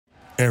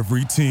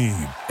Every team,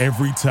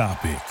 every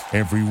topic,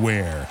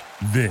 everywhere.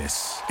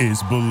 This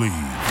is Believe.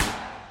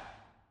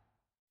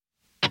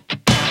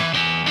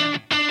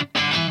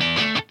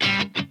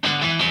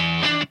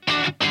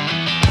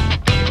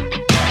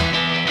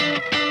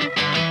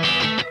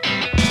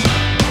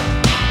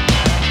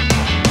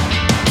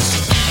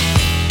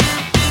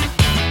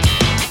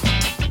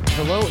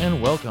 Hello and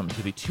welcome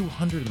to the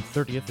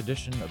 230th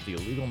edition of the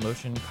Illegal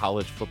Motion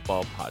College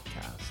Football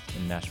Podcast.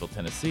 In Nashville,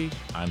 Tennessee,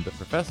 I'm the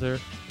professor,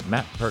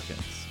 Matt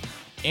Perkins.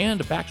 And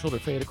a back shoulder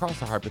fade across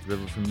the Harpeth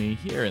River from me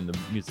here in the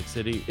Music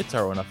City, it's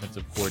our own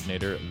offensive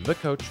coordinator, the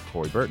coach,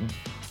 Corey Burton.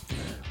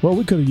 Well,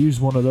 we could have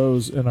used one of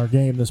those in our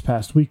game this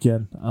past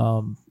weekend,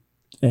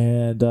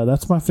 and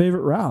that's my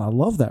favorite route. I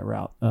love that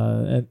route.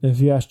 And if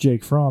you ask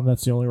Jake Fromm,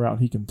 that's the only route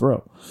he can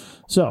throw.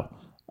 So,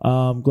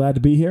 glad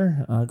to be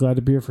here. Glad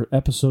to be here for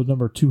episode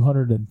number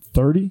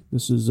 230.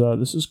 This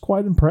is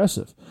quite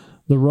impressive,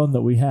 the run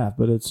that we have,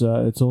 but it's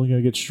only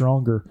going to get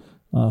stronger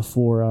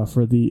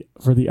for the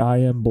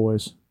IM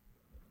boys.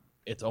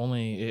 It's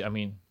only,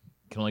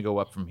 can only go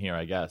up from here,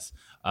 I guess.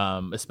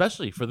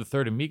 Especially for the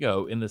third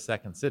amigo in the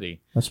second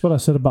city. That's what I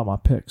said about my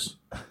picks.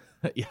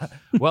 Yeah.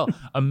 Well,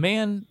 a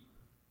man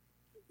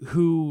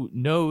who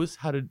knows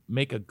how to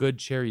make a good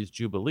Cherries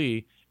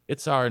Jubilee,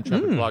 it's our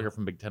intrepid blogger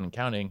from Big Ten and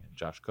Counting,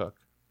 Josh Cook.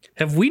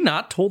 Have we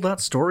not told that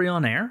story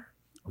on air?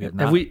 We have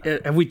not.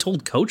 Have we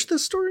told Coach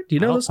this story? Do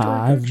you know this story?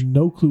 I have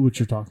no clue what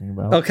you're talking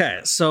about. Okay,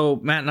 so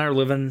Matt and I are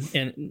living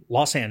in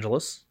Los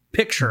Angeles.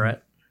 Picture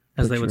it,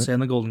 as they would say in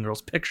the Golden Girls.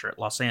 Picture it,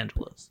 Los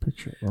Angeles.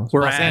 Picture it,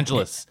 Los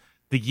Angeles.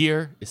 The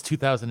year is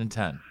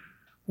 2010.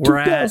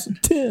 We're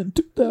 2010.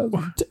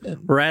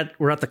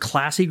 We're at the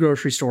classy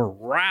grocery store,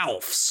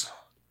 Ralph's.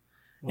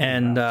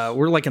 And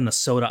we're like in the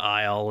soda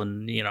aisle,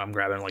 and I'm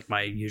grabbing like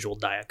my usual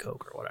Diet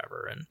Coke or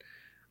whatever. And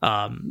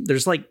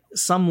there's like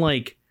some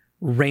like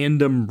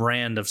random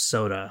brand of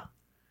soda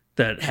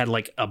that had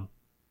like a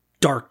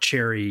dark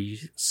cherry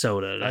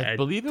soda. I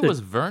believe it was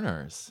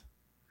Verner's.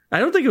 I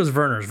don't think it was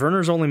Verner's.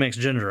 Verner's only makes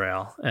ginger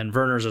ale, and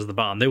Verner's is the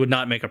bomb. They would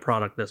not make a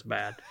product this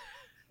bad.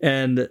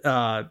 And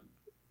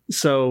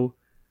so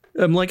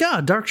I'm like,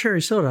 dark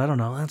cherry soda. I don't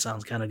know. That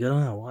sounds kind of good.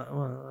 I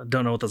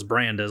don't know what this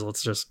brand is.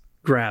 Let's just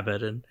grab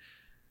it. And,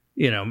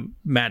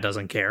 Matt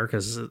doesn't care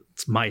because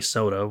it's my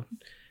soda.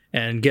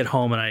 And get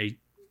home and I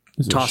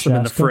toss them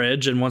in the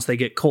fridge. And once they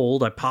get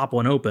cold, I pop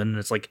one open. And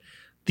it's like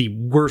the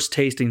worst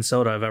tasting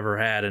soda I've ever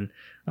had. And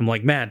I'm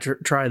like, Matt,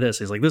 try this.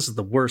 He's like, this is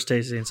the worst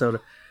tasting soda.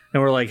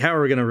 And we're like, how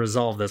are we going to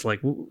resolve this?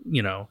 Like,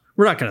 we're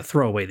not going to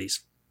throw away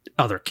these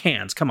other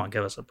cans. Come on,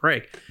 give us a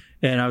break.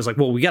 And I was like,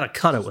 well, we got to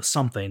cut it with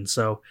something.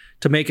 So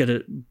to make it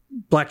a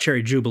black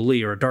cherry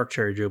Jubilee or a dark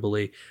cherry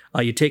Jubilee,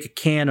 you take a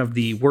can of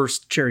the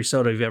worst cherry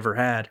soda you've ever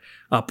had,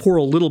 pour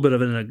a little bit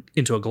of it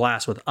into a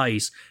glass with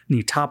ice, and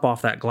you top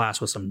off that glass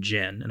with some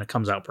gin, and it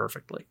comes out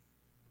perfectly.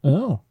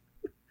 Oh.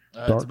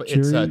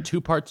 It's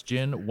 2 parts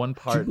gin, 1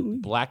 part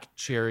black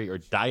cherry or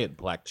diet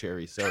black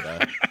cherry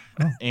soda.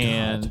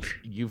 And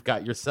you've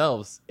got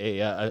yourselves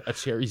a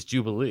Cherries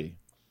Jubilee.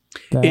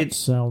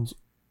 Sounds...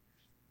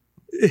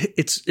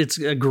 It's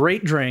a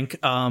great drink.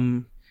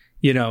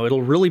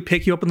 It'll really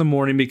pick you up in the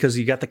morning because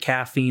you got the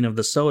caffeine of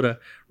the soda.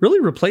 Really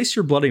replace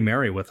your Bloody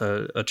Mary with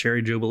a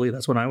Cherry Jubilee.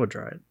 That's when I would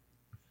try it.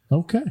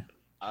 Okay.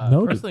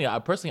 Personally,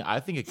 I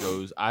think it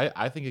goes.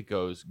 I think it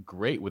goes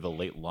great with a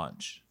late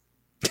lunch.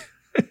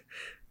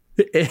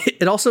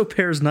 It also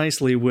pairs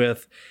nicely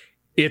with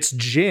it's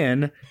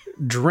gin.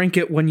 Drink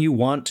it when you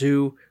want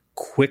to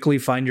quickly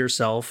find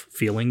yourself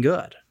feeling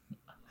good.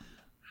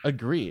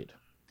 Agreed.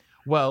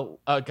 Well,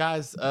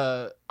 guys,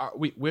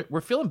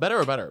 we're feeling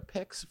better about our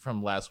picks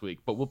from last week,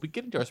 but we'll be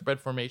getting to our spread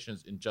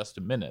formations in just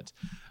a minute.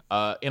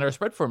 And our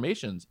spread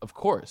formations, of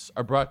course,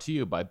 are brought to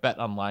you by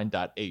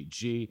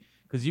betonline.ag,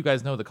 because you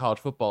guys know the college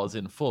football is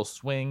in full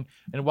swing.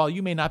 And while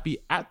you may not be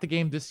at the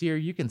game this year,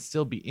 you can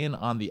still be in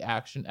on the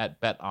action at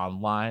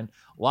BetOnline.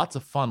 Lots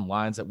of fun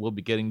lines that we'll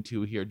be getting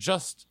to here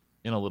just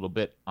in a little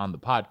bit on the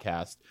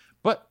podcast.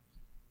 But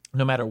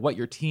no matter what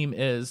your team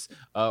is,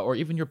 or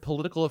even your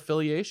political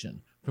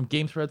affiliation, from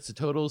game spreads to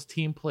totals,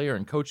 team player,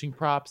 and coaching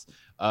props,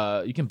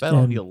 you can bet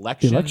on the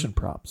election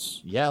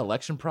props. Yeah,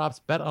 election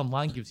props.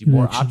 BetOnline gives you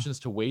more options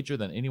to wager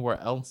than anywhere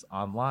else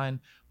online.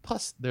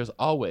 Plus, there's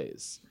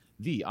always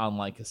the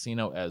online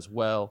casino as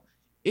well.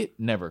 It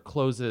never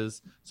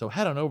closes. So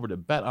head on over to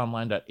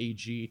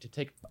betonline.ag to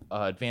take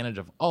advantage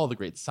of all the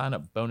great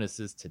sign-up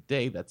bonuses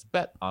today. That's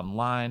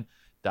betonline.ag.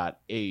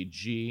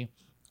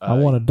 I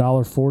won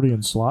 $1.40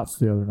 in slots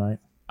the other night.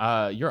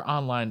 Your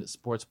online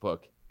sportsbook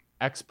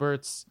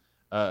experts.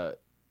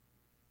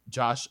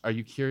 Josh, are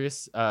you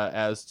curious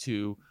as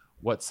to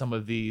what some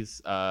of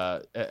these,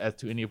 as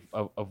to any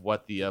of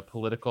what the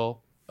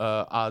political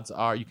odds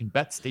are? You can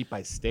bet state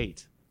by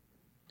state.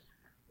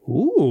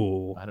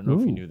 Ooh. I don't know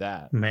if you knew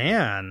that.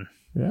 Man.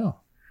 Yeah.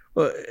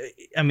 Well,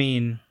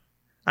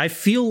 I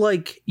feel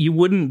like you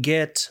wouldn't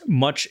get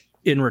much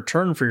in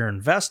return for your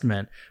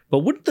investment, but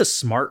wouldn't the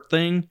smart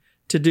thing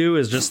to do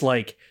is just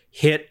like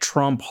hit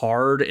Trump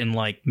hard in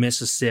like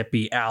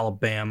Mississippi,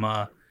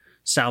 Alabama,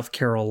 South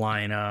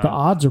Carolina. The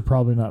odds are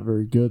probably not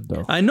very good,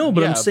 though. I know,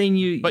 but Yeah, I'm saying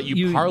you. But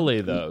you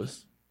parlay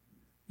those.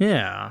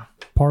 Yeah.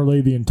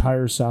 Parlay the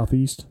entire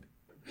Southeast.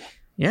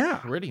 Yeah.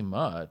 Pretty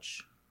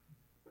much.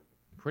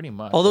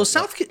 Although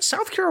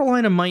South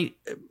Carolina might,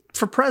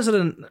 for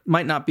president,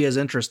 might not be as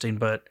interesting,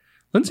 but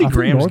Lindsey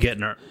Graham's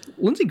getting a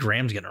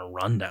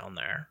run down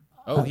there.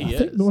 Oh, he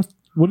is.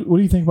 What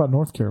do you think about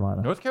North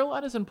Carolina? North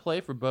Carolina's in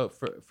play for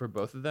both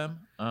both of them.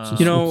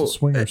 It's a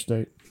swinger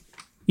state.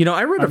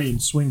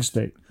 Swing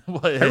state.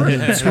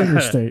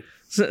 Swinger state.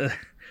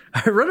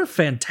 I read a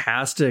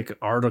fantastic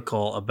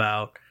article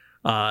about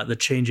the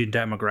changing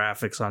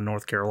demographics on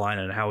North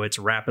Carolina and how it's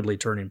rapidly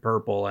turning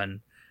purple,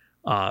 and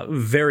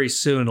very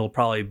soon it'll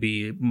probably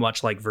be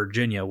much like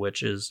Virginia,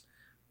 which has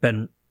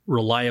been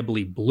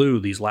reliably blue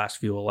these last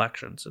few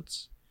elections.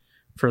 It's,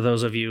 for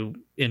those of you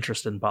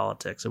interested in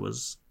politics, it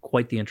was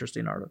quite the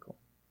interesting article.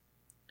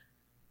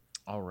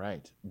 All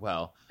right.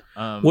 Well,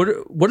 what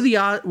are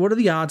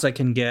the odds I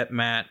can get,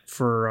 Matt,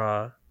 for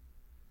a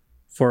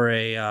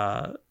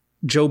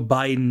Joe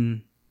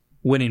Biden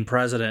winning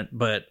president,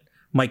 but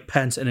Mike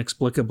Pence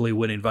inexplicably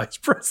winning vice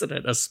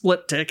president, a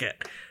split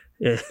ticket?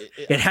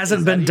 It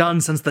hasn't been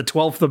done since the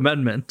 12th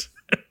Amendment.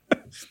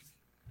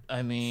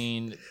 I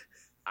mean,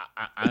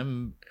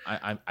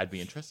 I'd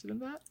be interested in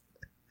that.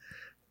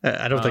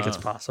 I don't think it's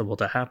possible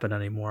to happen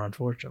anymore,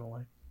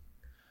 unfortunately.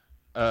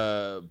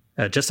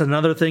 Just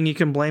another thing you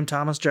can blame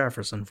Thomas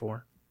Jefferson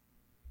for.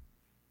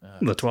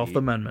 The 12th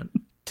Amendment.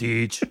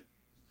 Teach.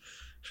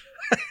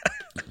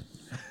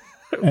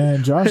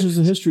 And Josh is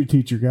a history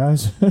teacher,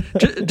 guys.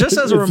 Just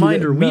as a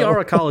reminder, we are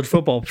a college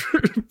football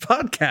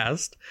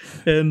podcast,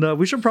 and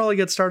we should probably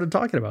get started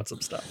talking about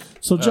some stuff.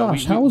 So,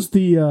 Josh, how was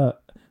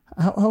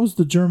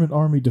the German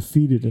army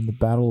defeated in the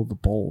Battle of the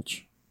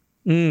Bulge?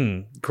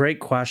 Great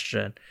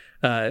question.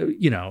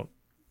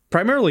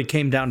 Primarily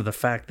came down to the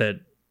fact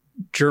that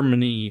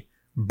Germany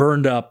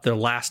burned up the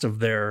last of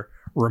their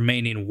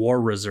remaining war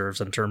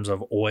reserves in terms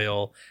of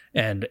oil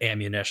and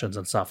ammunitions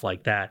and stuff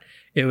like that.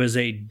 It was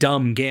a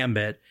dumb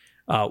gambit.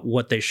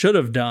 What they should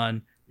have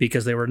done,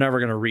 because they were never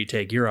going to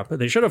retake Europe,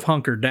 they should have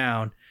hunkered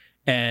down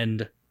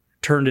and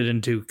turned it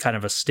into kind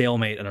of a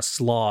stalemate and a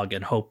slog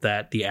and hoped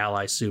that the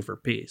Allies sue for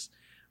peace.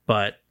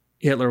 But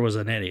Hitler was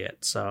an idiot,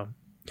 so...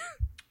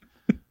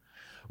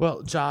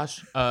 Well,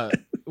 Josh,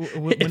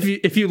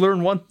 if you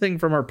learn one thing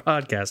from our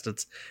podcast,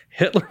 it's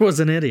Hitler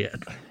was an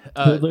idiot.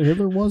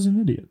 Hitler was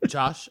an idiot.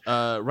 Josh,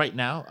 right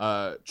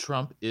now,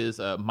 Trump is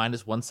a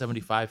minus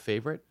 175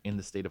 favorite in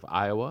the state of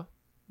Iowa.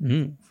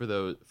 For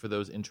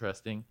those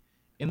interesting.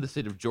 In the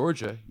state of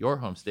Georgia, your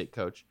home state,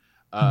 Coach,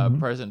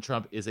 President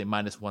Trump is a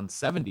minus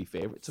 170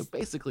 favorite, so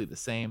basically the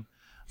same.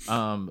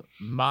 Not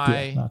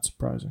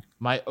surprising.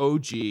 My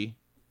OG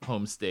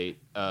home state,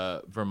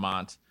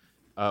 Vermont,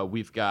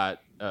 we've got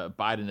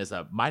Biden as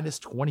a minus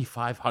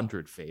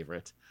 2,500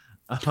 favorite.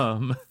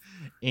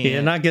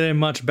 You're not getting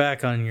much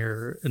back on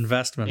your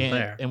investment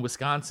there. In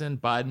Wisconsin,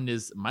 Biden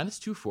is minus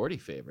 240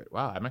 favorite.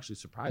 Wow, I'm actually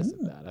surprised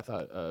at that. I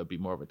thought it'd be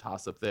more of a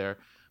toss-up there.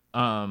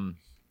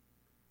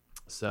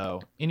 So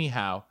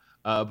anyhow,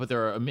 but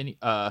there are many.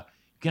 You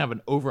can have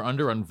an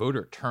over/under on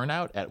voter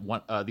turnout at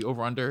one. The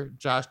over/under.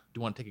 Josh, do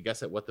you want to take a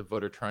guess at what the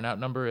voter turnout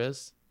number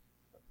is?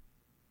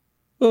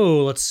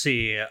 Oh, let's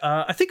see.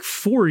 I think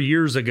 4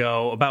 years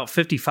ago, about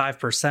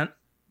 55%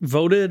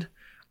 voted.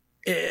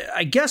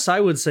 I guess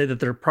I would say that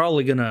they're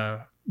probably going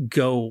to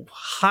go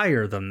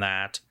higher than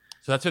that.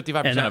 So that's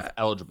 55% of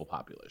eligible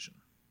population.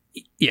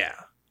 Yeah.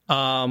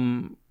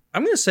 I'm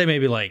going to say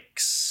maybe like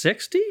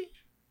 60%.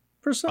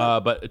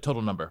 But a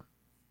total number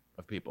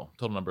of people,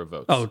 total number of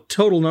votes. Oh,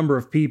 total number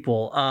of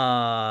people.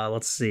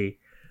 Let's see.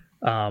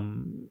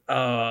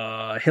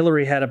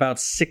 Hillary had about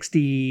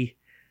 60.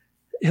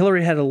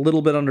 Hillary had a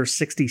little bit under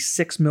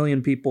 66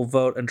 million people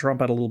vote, and Trump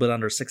had a little bit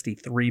under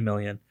 63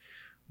 million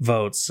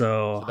votes.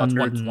 So that's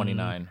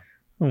 129.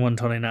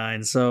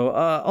 129. So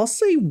I'll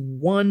say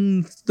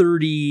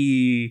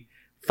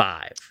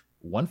 135.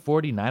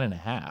 149 and a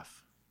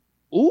half.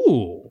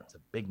 Ooh. That's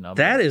a big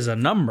number. That is a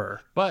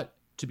number. But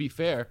to be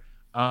fair,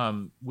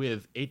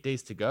 with 8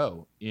 days to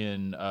go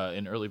in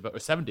early vote, or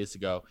 7 days to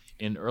go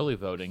in early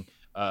voting,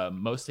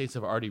 most states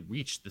have already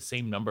reached the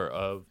same number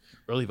of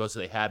early votes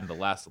that they had in the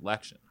last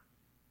election.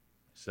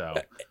 So,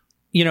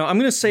 I'm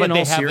going to say in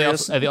all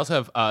seriousness, they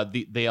also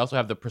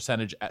have the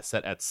percentage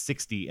set at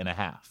 60 and a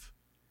half.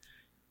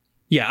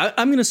 Yeah,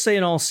 I'm going to say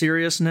in all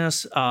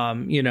seriousness,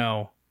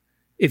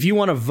 if you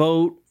want to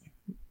vote,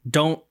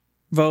 don't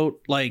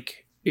vote.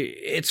 Like,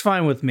 it's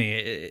fine with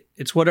me.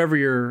 It's whatever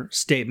your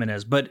statement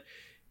is. But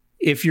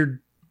if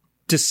your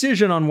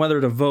decision on whether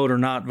to vote or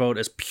not vote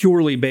is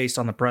purely based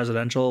on the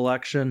presidential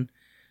election,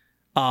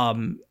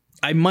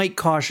 I might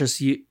caution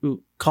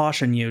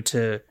you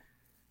to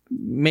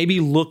maybe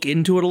look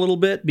into it a little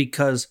bit,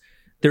 because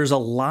there's a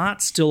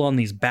lot still on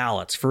these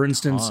ballots. For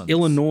instance,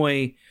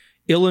 Illinois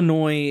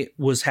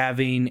was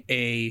having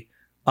a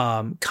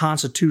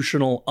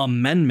constitutional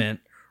amendment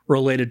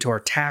related to our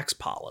tax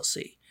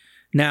policy.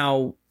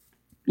 Now,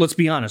 let's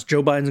be honest,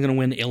 Joe Biden's going to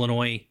win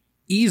Illinois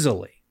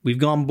easily. We've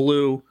gone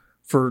blue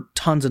for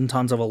tons and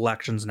tons of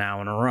elections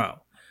now in a row.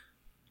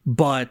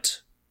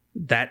 But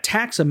that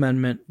tax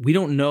amendment, we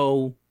don't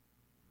know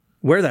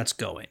where that's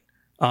going.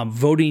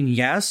 Voting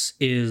yes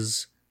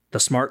is the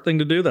smart thing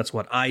to do. That's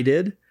what I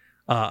did.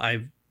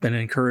 I've been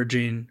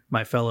encouraging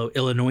my fellow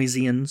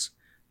Illinoisians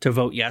to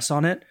vote yes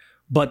on it.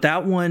 But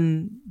that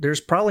one, there's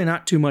probably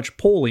not too much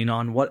polling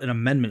on what an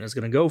amendment is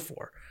going to go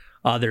for.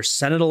 There's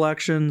Senate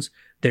elections,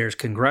 there's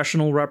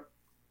congressional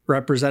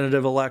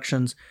representative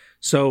elections.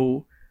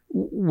 So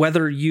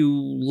whether you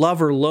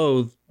love or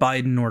loathe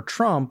Biden or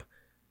Trump,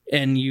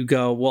 and you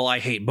go, well, I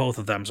hate both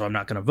of them, so I'm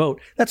not going to vote,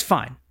 that's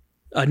fine.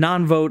 A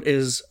non-vote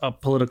is a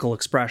political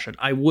expression.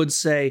 I would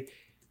say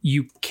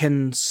you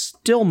can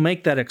still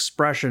make that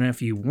expression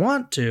if you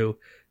want to.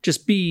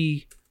 Just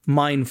be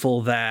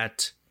mindful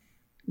that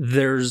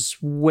there's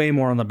way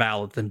more on the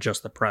ballot than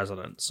just the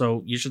president.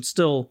 So you should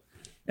still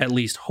at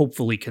least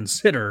hopefully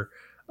consider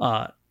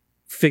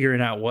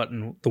figuring out what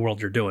in the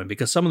world you're doing,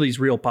 because some of these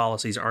real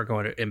policies are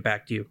going to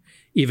impact you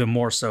even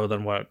more so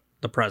than what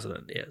the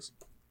president is.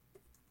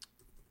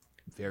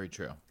 Very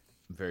true.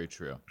 Very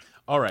true.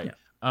 All right.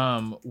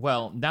 Yeah.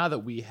 Well, now that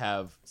we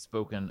have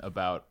spoken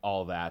about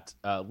all that,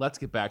 let's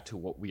get back to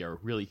what we are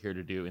really here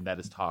to do, and that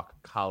is talk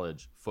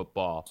college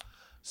football.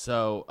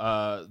 So,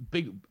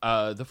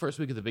 the first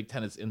week of the Big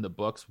Ten is in the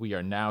books. We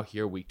are now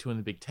here, week 2 in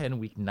the Big Ten,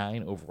 week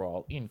 9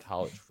 overall in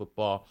college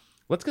football.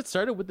 Let's get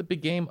started with the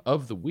big game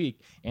of the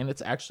week, and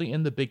it's actually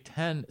in the Big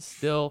Ten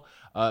still.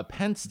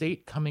 Penn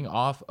State, coming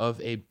off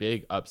of a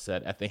big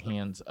upset at the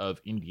hands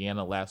of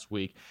Indiana last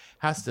week,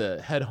 has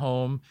to head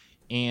home.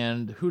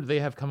 And who do they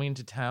have coming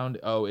into town?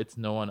 Oh, it's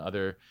no one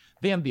other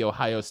than the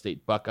Ohio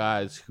State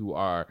Buckeyes, who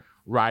are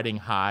riding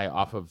high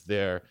off of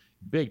their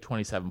big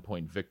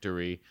 27-point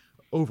victory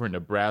over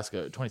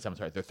Nebraska. Their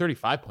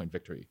 35-point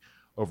victory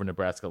over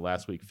Nebraska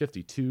last week,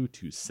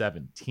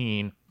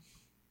 52-17.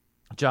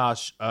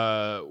 Josh,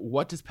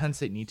 what does Penn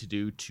State need to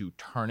do to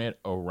turn it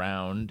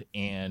around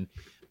and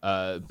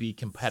be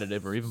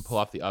competitive or even pull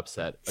off the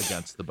upset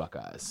against the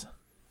Buckeyes?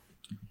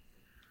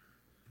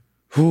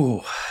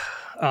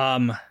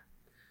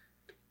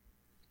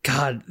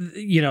 God,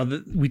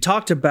 we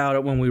talked about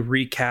it when we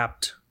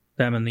recapped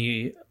them in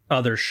the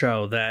other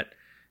show, that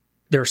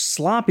their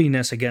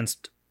sloppiness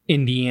against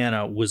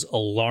Indiana was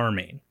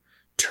alarming.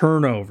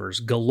 Turnovers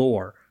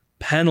galore,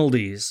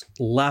 penalties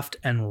left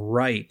and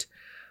right.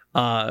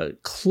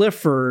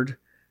 Clifford,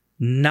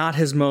 not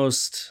his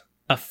most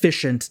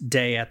efficient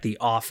day at the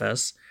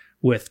office,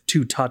 with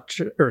 2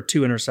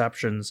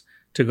 interceptions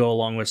to go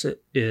along with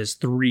his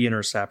 3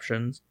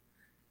 interceptions.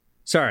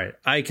 Sorry,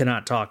 I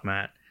cannot talk,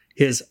 Matt.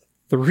 His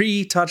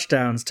 3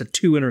 touchdowns to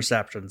 2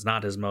 interceptions,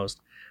 not his most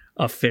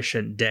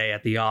efficient day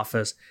at the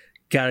office.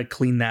 Got to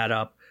clean that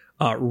up.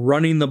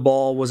 Running the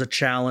ball was a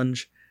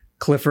challenge.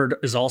 Clifford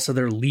is also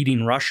their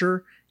leading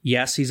rusher.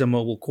 Yes, he's a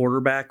mobile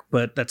quarterback,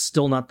 but that's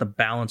still not the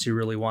balance you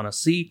really want to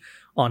see.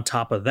 On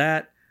top of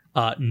that,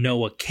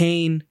 Noah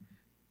Cain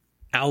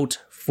out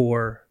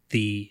for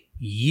the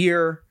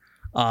year.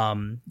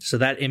 So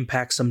that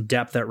impacts some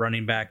depth at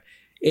running back.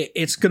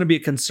 It's going to be a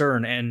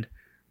concern. And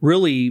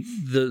really,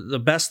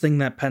 the best thing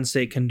that Penn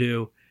State can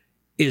do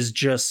is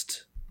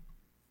just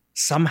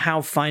somehow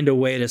find a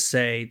way to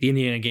say the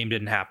Indiana game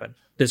didn't happen.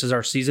 This is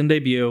our season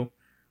debut.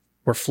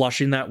 We're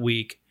flushing that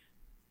week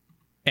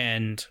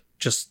and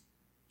just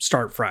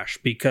start fresh,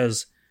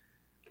 because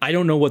I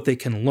don't know what they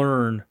can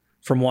learn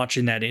from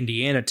watching that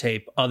Indiana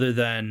tape other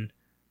than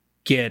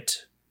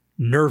get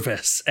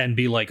nervous and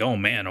be like, oh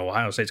man,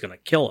 Ohio State's going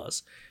to kill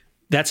us.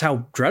 That's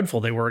how dreadful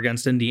they were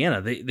against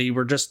Indiana. They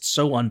were just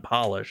so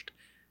unpolished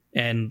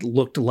and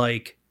looked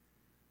like,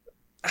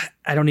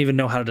 I don't even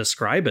know how to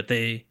describe it.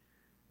 They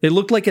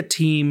looked like a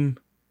team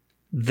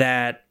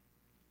that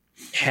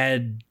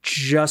had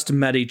just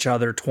met each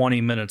other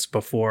 20 minutes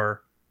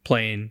before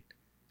playing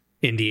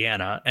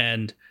Indiana,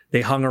 and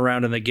they hung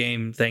around in the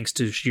game thanks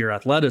to sheer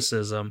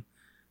athleticism,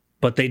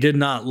 but they did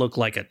not look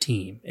like a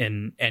team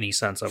in any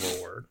sense of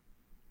a word.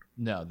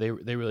 No, they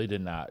really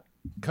did not.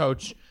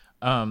 Coach,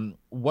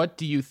 what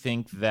do you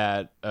think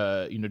that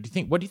what do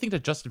you think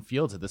that Justin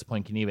Fields at this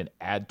point can even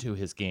add to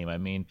his game? I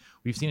mean,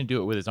 we've seen him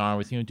do it with his arm,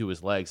 we've seen him do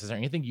his legs. Is there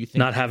anything you think?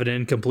 Not having an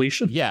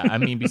incompletion? Yeah, I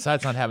mean,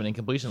 besides not having an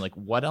incompletion, like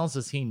what else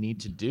does he need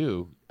to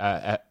do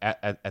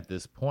at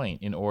this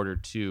point in order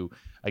to,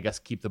 I guess,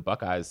 keep the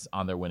Buckeyes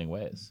on their winning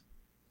ways?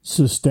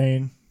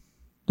 Sustain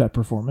that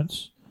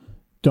performance.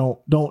 Don't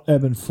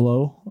ebb and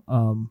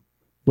flow,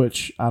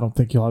 which I don't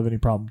think you'll have any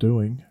problem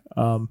doing.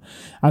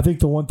 I think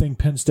the one thing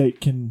Penn State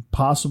can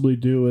possibly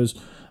do is,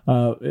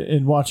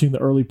 in watching the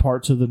early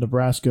parts of the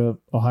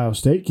Nebraska-Ohio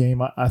State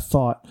game, I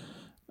thought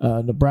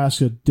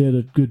Nebraska did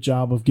a good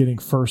job of getting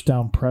first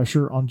down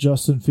pressure on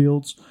Justin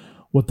Fields.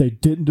 What they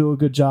didn't do a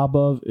good job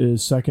of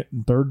is second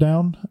and third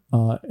down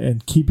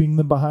and keeping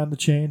them behind the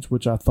chains,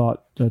 which I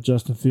thought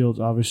Justin Fields,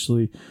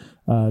 obviously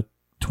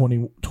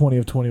 20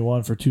 of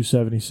 21 for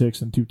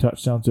 276 and 2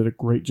 touchdowns, did a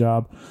great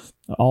job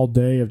all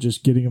day of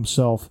just getting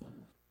himself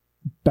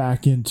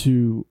back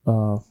into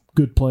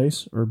good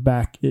place, or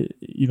back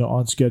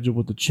on schedule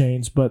with the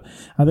chains. But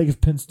I think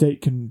if Penn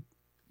State can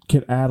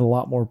can add a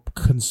lot more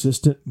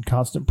consistent and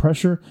constant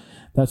pressure,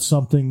 that's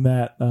something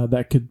that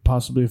that could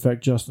possibly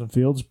affect Justin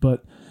Fields.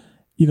 But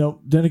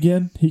then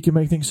again, he can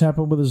make things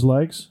happen with his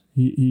legs.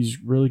 He's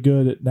really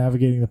good at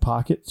navigating the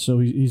pocket, so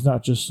he's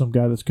not just some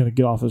guy that's going to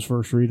get off his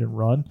first read and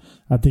run.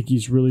 I think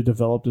he's really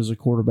developed as a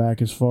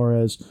quarterback as far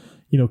as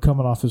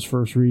coming off his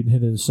first read and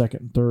hitting his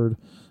second and third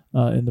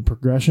in the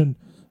progression.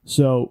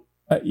 So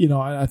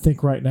I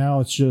think right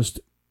now it's just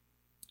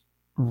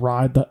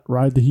ride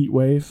the heat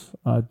wave,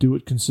 do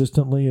it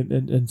consistently,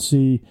 and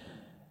see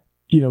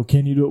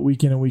can you do it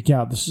week in and week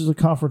out. This is a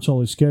conference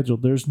only schedule.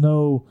 There's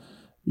no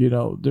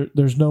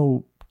there's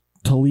no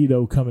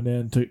Toledo coming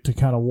in to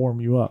kind of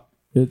warm you up.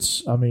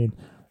 It's going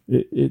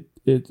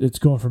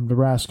from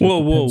Nebraska.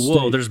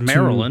 Whoa! There's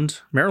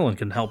Maryland. Maryland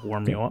can help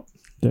warm you up.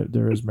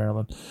 There is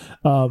Maryland.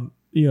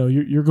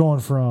 You're going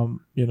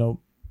from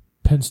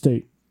Penn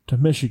State to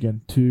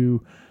Michigan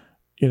to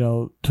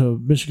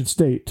Michigan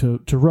State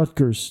to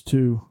Rutgers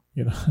to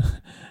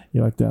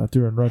you like that.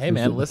 They're in Rutgers. Hey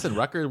man, listen,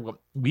 Rutgers.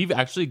 We've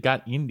actually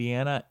got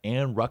Indiana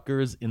and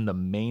Rutgers in the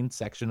main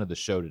section of the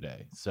show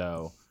today,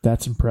 so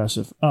that's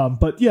impressive.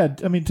 But yeah,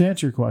 I mean, to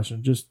answer your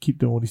question, just keep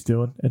doing what he's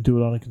doing and do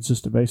it on a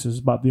consistent basis.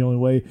 It's about the only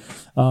way.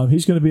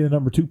 He's going to be the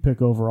number 2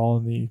 pick overall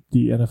in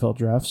the NFL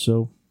draft.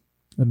 So,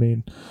 I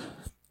mean,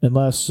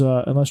 unless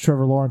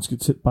Trevor Lawrence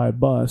gets hit by a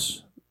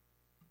bus,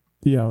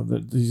 he's not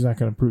going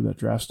to improve that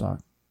draft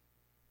stock.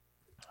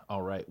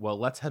 All right. Well,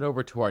 let's head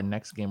over to our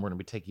next game we're going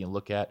to be taking a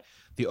look at.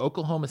 The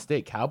Oklahoma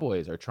State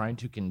Cowboys are trying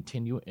to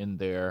continue in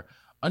their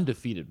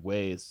undefeated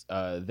ways.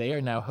 They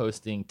are now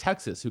hosting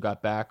Texas, who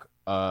got back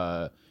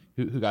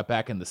who got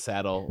back in the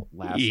saddle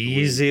last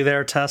Easy week.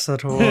 there,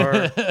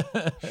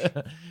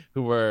 Tessitore.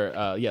 Who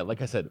were,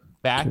 like I said,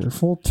 back.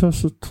 Careful,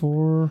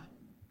 Tessitore.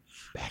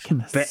 Back in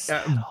the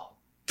saddle.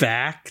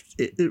 Back?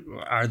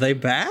 Are they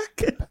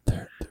back?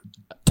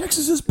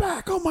 Texas is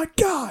back. Oh, my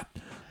God.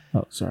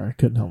 Oh, sorry. I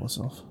couldn't help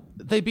myself.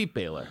 They beat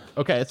Baylor.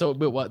 Okay, so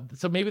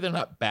maybe they're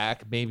not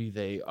back. Maybe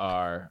they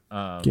are.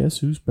 Guess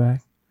who's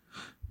back?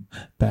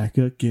 Back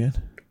again.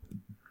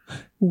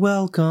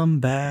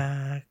 Welcome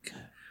back.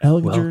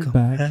 Ellinger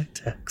back.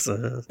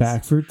 Texas.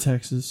 Back for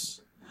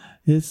Texas.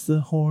 It's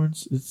the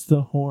horns. It's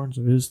the horns.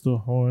 It's the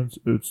horns.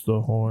 It's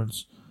the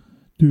horns.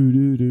 Do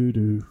do do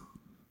do.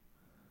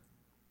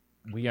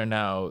 We are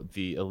now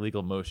the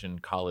Illegal Motion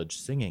College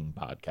Singing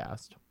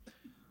Podcast.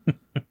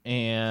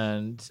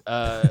 And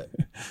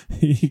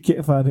you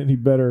can't find any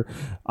better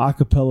a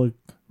cappella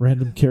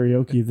random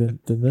karaoke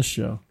than this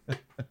show.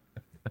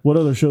 What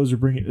other shows are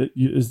bringing?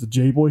 Is the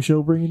J Boy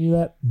Show bringing you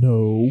that?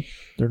 No,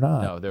 they're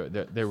not. No,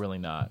 they're really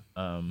not.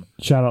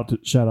 Shout out to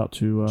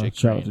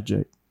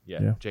Jake.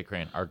 Yeah, Jake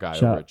Crane, our guy.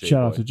 Shout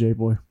out to J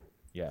Boy.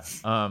 Yeah.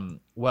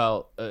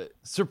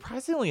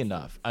 Surprisingly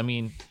enough, I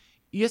mean,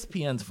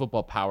 ESPN's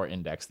Football Power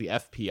Index, the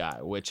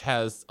FPI, which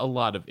has a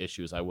lot of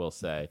issues, I will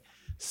say,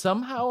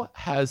 somehow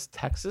has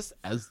Texas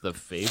as the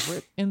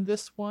favorite in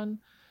this one.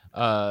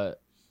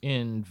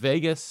 In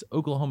Vegas,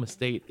 Oklahoma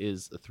State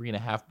is a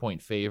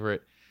 3.5-point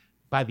favorite.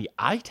 By the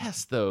eye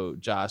test, though,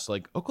 Josh,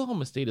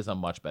 Oklahoma State is a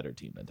much better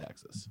team than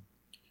Texas.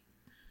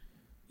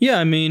 Yeah,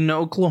 I mean,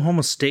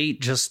 Oklahoma State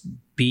just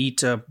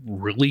beat a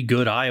really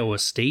good Iowa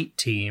State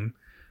team.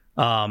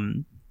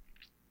 And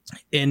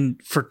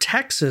for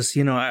Texas,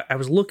 I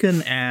was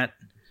looking at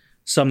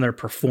some of their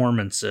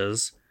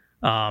performances.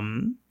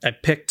 I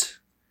picked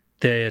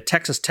the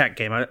Texas Tech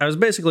game. I was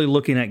basically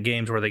looking at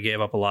games where they gave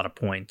up a lot of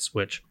points,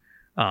 which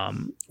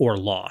or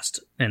lost.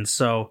 And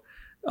so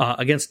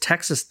against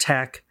Texas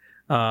Tech,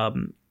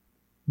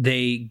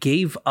 they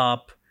gave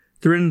up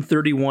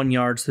 331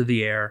 yards through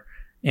the air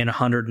and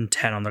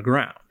 110 on the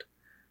ground.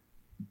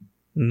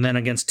 And then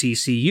against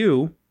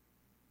TCU,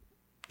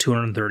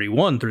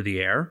 231 through the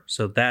air,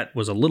 so that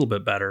was a little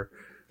bit better.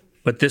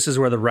 But this is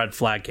where the red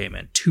flag came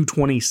in,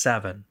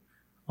 227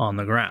 on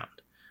the ground.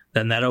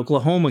 Then that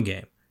Oklahoma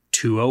game,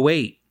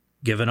 208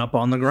 given up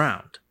on the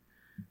ground.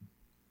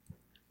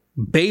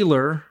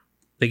 Baylor,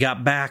 they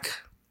got back.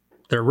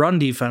 Their run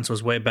defense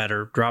was way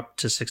better, dropped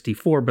to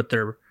 64, but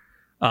their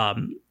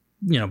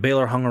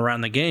Baylor hung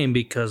around the game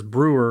because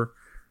Brewer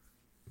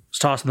was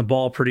tossing the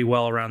ball pretty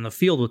well around the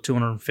field with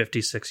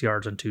 256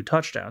 yards and 2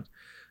 touchdowns.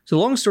 So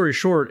long story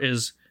short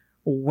is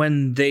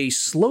when they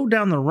slow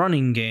down the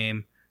running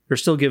game, they're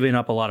still giving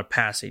up a lot of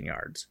passing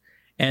yards.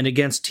 And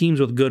against teams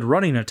with good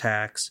running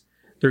attacks,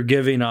 they're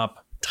giving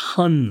up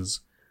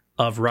tons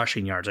of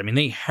rushing yards. I mean,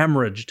 they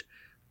hemorrhaged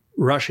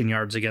rushing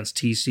yards against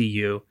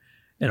TCU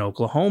and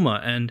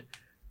Oklahoma. And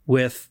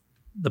with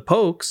the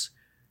Pokes,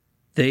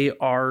 they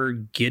are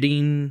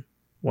getting,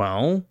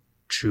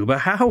 Chuba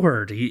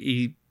Howard.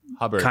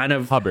 Hubbard.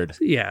 Hubbard.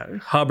 Yeah,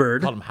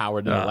 Hubbard. I called him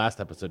Howard in the last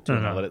episode, too.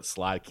 I let it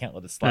slide. Can't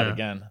let it slide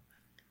again.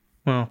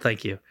 Well,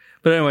 thank you.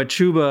 But anyway,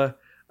 Chuba,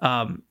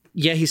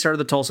 he started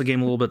the Tulsa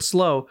game a little bit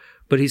slow,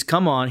 but he's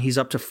come on. He's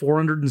up to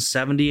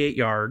 478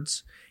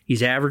 yards.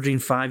 He's averaging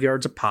 5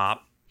 yards a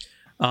pop.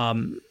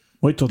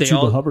 Wait till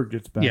Chuba Hubbard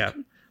gets back. Yeah.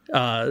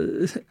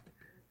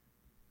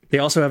 They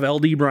also have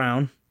LD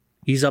Brown.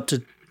 He's up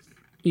to,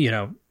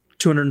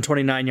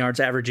 229 yards,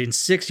 averaging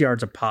 6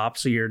 yards a pop.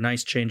 So you're a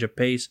nice change of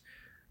pace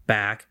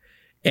back.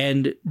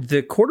 And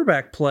the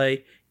quarterback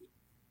play,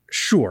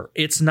 sure,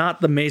 it's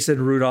not the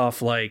Mason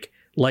Rudolph like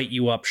light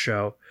you up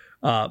show,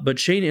 but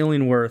Shane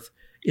Illingworth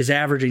is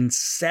averaging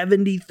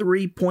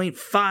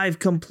 73.5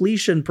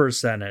 completion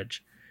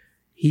percentage.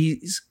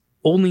 He's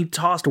only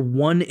tossed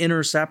one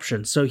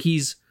interception, so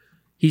he's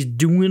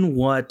doing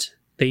what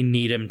they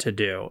need him to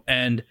do.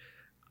 And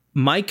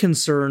my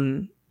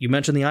concern, you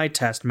mentioned the eye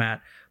test,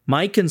 Matt.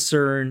 My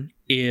concern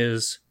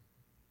is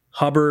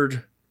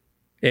Hubbard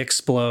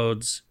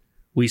explodes.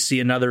 We see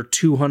another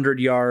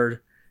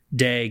 200-yard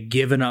day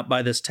given up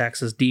by this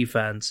Texas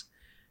defense,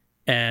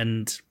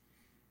 and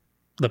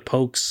the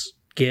Pokes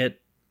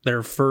get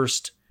their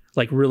first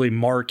really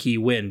marquee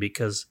win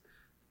because,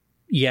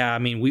 yeah, I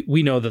mean,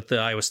 we know that the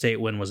Iowa State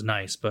win was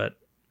nice, but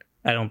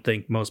I don't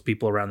think most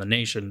people around the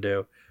nation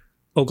do.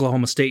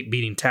 Oklahoma State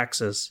beating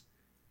Texas,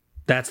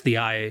 that's the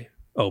eye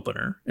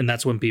opener, and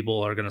that's when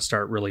people are going to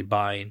start really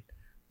buying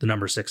the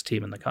number 6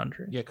 team in the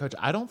country. Yeah, Coach,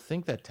 I don't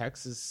think that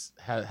Texas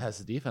has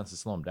the defense to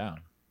slow them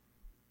down.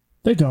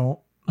 They don't.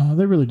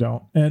 They really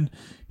don't. And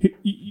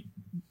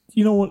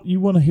you know what? You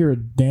want to hear a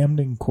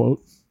damning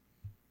quote?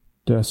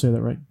 Did I say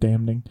that right?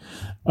 Damning.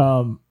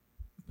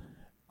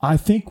 I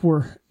think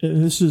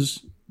this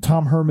is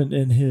Tom Herman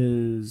in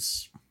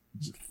his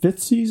 5th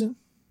season.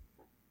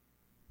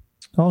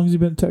 How long has he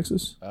been in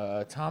Texas?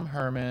 Tom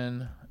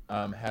Herman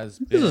has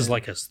been. This is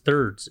like his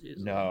 3rd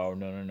season.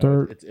 No.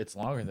 Third. It's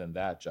longer than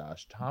that,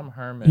 Josh. Tom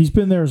Herman. He's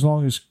been there as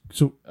long as.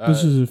 So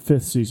this is his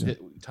 5th season.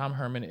 Tom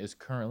Herman is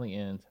currently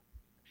in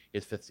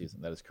his 5th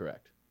season. That is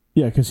correct.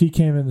 Yeah, because he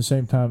came in the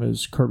same time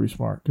as Kirby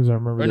Smart. Because I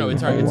remember.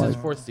 It's his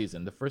 4th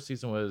season. His first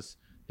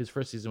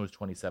season was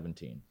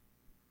 2017.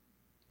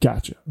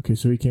 Gotcha. Okay,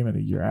 so he came in a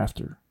year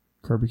after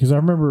Kirby. Because I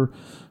remember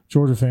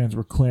Georgia fans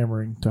were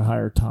clamoring to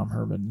hire Tom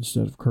Herman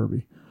instead of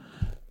Kirby.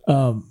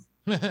 Yeah,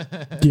 You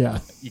good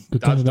thing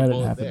dodged that a didn't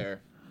bullet happen.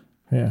 there.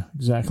 Yeah,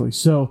 exactly.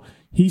 So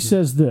he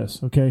says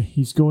this. Okay,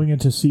 he's going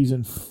into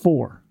season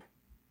 4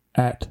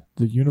 at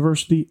the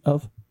University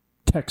of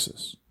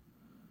Texas.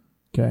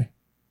 Okay,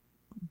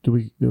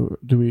 is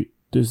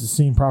the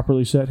scene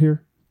properly set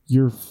here?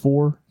 Year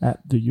 4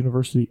 at the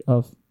University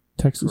of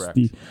Texas, Correct.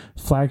 the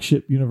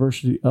flagship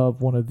university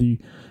of one of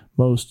the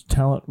most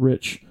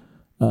talent-rich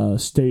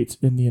states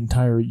in the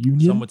entire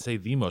union. Some would say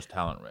the most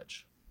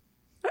talent-rich.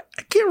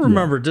 I can't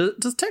remember.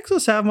 Does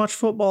Texas have much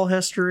football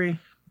history? I'm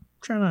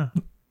trying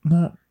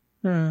Not,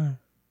 to.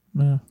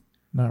 no,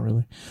 not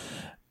really.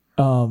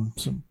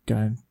 Some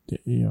guy, I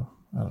don't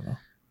know.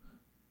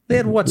 They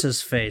had what's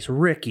his face,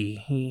 Ricky.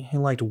 He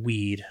liked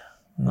weed.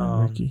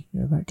 Ricky,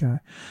 yeah, that guy.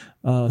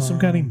 Some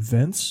guy named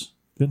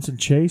Vincent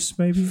Chase,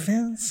 maybe.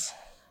 Vince.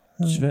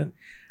 They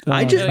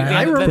I They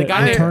had a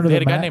guy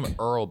Mac. named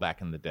Earl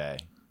back in the day.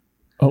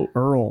 Oh,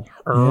 Earl.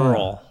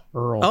 Earl. Yeah,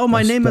 Earl. Oh,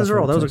 My Name That's is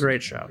Earl. That was a what it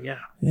great show. Yeah.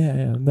 is. Yeah.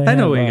 And they I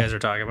know have, what you guys are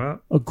talking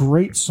about. a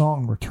great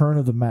song, "Return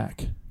of the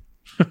Mac."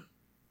 That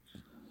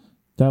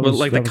But was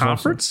like that the was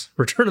conference?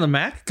 Return of the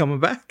Mac coming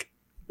back?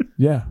 awesome.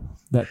 Yeah,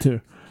 that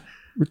too.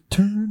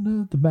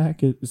 Return of the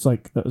Mac. It's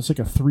like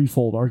a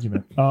threefold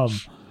argument.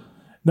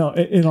 No,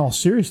 in all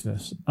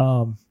seriousness,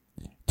 Tom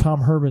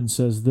Herman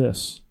says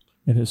this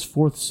in his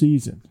 4th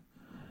season.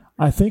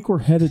 I think we're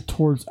headed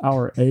towards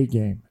our A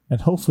game,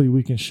 and hopefully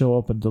we can show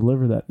up and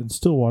deliver that in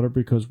Stillwater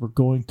because we're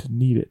going to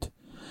need it.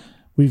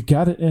 We've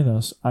got it in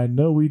us. I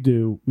know we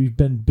do. We've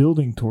been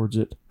building towards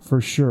it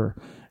for sure.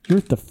 You're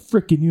at the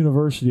frickin'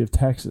 University of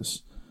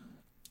Texas.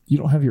 You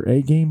don't have your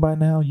A game by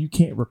now? You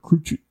can't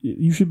recruit.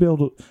 You should be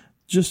able to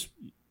just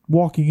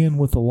walking in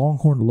with the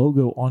Longhorn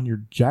logo on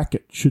your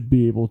jacket should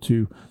be able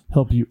to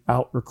help you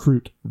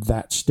out-recruit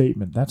that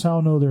statement. That's how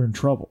I know they're in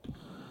trouble.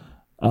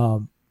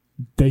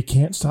 They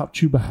can't stop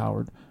Chuba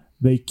Howard.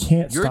 They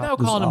can't You're stop now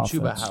this calling him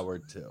offense. Chuba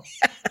Howard, too.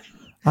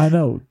 I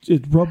know.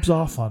 It rubs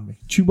off on me.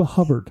 Chuba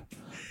Hubbard.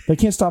 They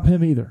can't stop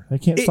him either. They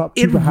can't stop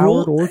Chuba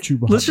Howard or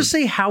Chuba Hubbard. Let's just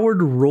say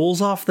Howard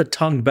rolls off the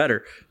tongue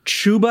better.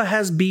 Chuba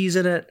has B's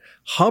in it.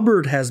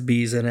 Hubbard has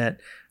B's in it.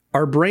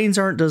 Our brains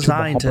aren't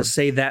designed to Hubbard.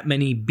 say that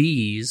many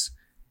B's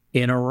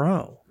in a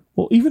row.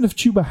 Well, even if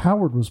Chuba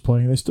Howard was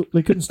playing,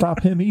 they couldn't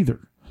stop him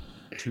either.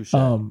 Touche.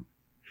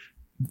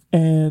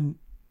 And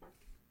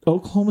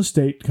Oklahoma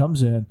State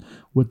comes in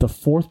with the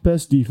 4th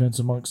best defense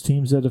amongst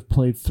teams that have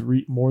played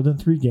more than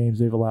 3 games.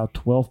 They've allowed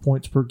 12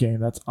 points per game.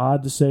 That's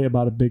odd to say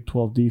about a Big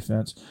 12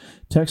 defense.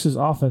 Texas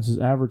offense has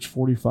averaged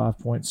 45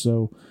 points,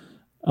 so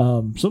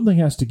something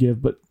has to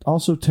give. But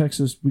also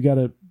Texas, we got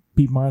to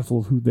be mindful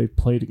of who they've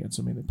played against.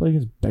 I mean, they played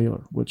against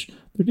Baylor, which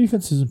their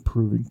defense is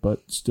improving,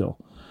 but still.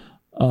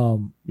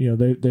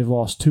 They've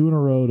lost 2 in a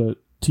row to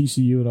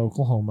TCU and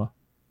Oklahoma.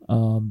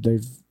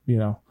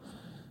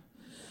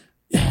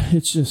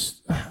 It's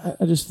just,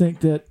 I just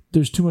think that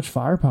there's too much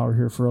firepower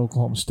here for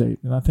Oklahoma State.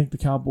 And I think the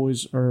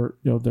Cowboys are,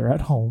 they're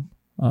at home.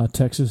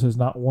 Texas has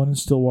not won in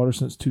Stillwater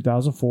since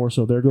 2004.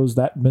 So there goes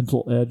that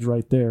mental edge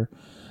right there.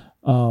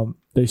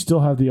 They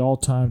still have the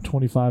all-time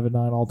 25-9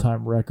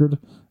 all-time record,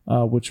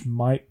 which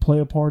might play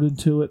a part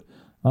into it.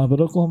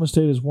 But Oklahoma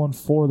State has won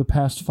 4 of the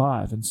past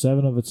 5 and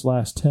 7 of its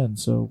last 10.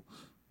 So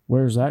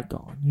where's that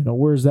gone?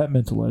 Where's that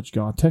mental edge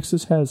gone?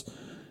 Texas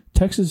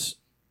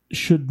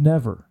should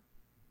never,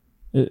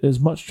 as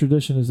much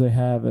tradition as they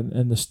have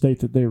in the state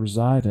that they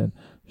reside in,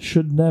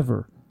 should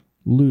never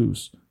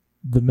lose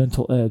the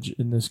mental edge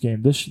in this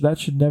game. That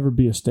should never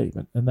be a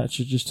statement, and that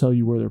should just tell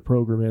you where their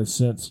program is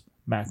since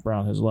Mac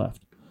Brown has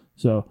left.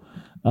 So,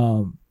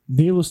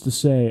 needless to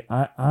say,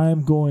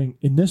 I'm going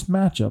in this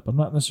matchup. I'm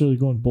not necessarily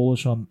going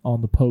bullish on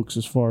the Pokes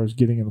as far as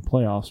getting in the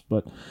playoffs,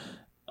 but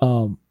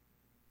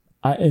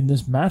in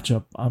this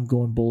matchup, I'm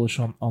going bullish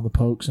on the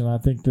Pokes, and I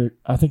think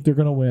they're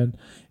going to win.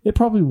 It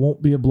probably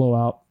won't be a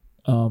blowout,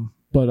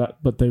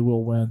 but they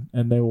will win,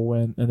 and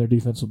their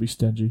defense will be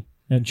stingy.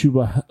 And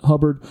Chuba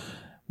Hubbard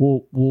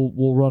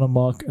will run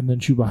amok, and then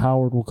Chuba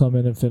Howard will come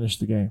in and finish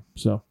the game.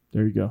 So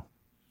there you go.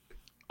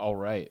 All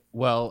right.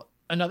 Well,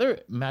 another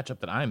matchup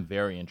that I'm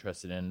very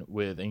interested in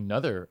with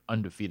another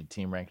undefeated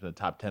team ranked in the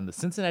top 10, the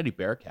Cincinnati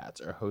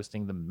Bearcats are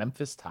hosting the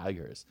Memphis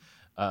Tigers.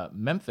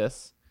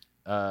 Memphis,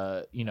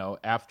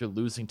 after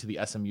losing to the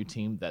SMU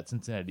team that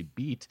Cincinnati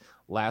beat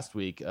last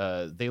week,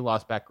 they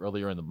lost back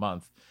earlier in the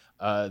month.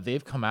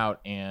 They've come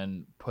out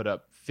and put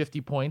up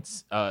 50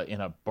 points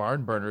in a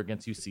barn burner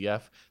against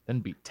UCF, then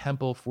beat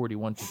Temple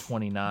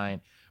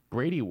 41-29.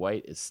 Brady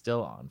White is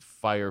still on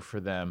fire for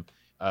them.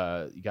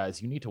 You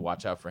guys, you need to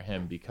watch out for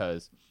him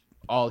because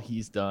all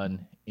he's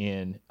done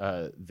in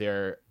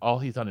 4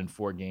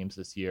 games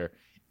this year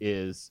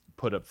is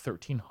put up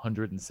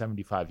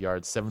 1,375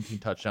 yards, 17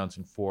 touchdowns,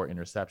 and 4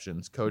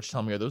 interceptions. Coach,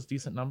 tell me, are those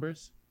decent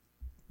numbers?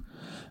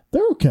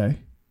 They're okay.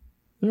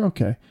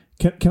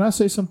 Can I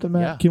say something,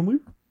 Matt? Yeah.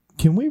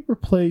 Can we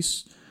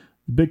replace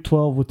the Big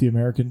 12 with the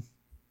American?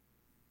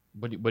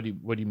 What do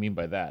you mean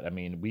by that? I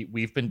mean,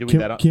 we've been doing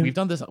that.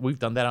 We've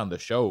done that on the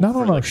show. Not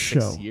for on like our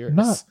 6 show. years.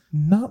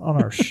 Not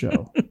on our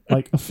show.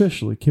 Like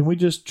officially, can we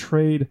just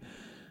trade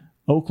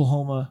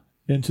Oklahoma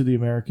into the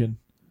American,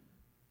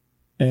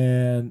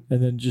 and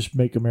then just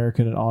make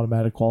American an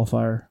automatic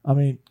qualifier? I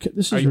mean,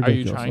 this is ridiculous. Are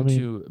you trying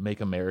to make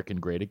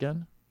American great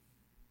again?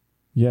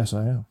 Yes,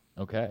 I am.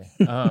 Okay.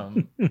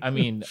 I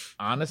mean,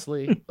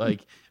 honestly,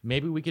 like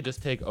maybe we could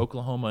just take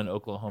Oklahoma and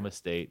Oklahoma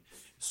State,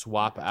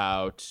 swap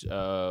out.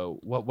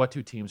 What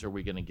 2 teams are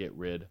we going to get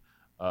rid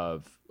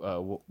of?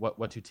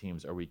 What 2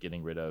 teams are we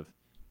getting rid of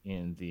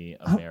in the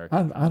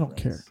American? I don't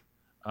care.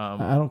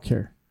 I don't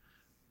care.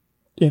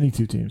 Any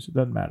 2 teams, it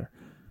doesn't matter.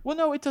 Well,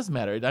 no, it does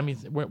matter. I mean,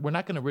 we're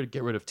not going to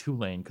get rid of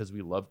Tulane because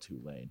we love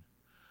Tulane.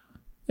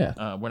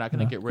 Yeah. We're not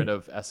going to get rid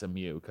of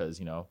SMU because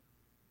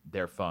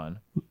they're fun.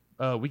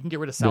 We can get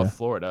rid of South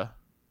Florida.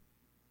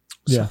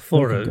 Yeah, South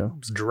Florida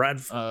is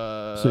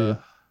dreadful. See ya.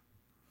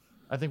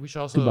 I think we should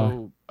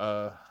also,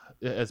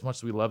 as much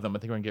as we love them, I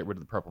think we're going to get rid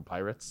of the Purple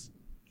Pirates.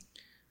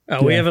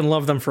 We haven't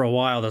loved them for a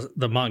while.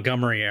 The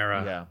Montgomery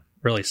era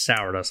really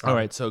soured us. All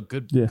right, so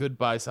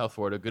goodbye South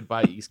Florida,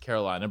 goodbye East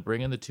Carolina. Bring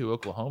in the 2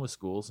 Oklahoma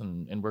schools,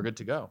 and we're good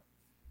to go.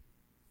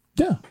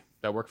 Yeah.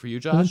 That work for you,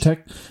 Josh?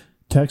 And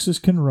Texas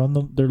can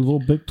run their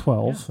little Big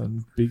 12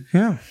 and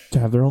to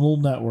have their own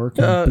little network.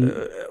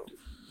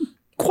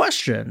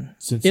 Question.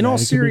 Cincinnati in all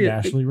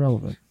nationally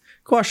relevant.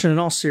 Question in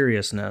all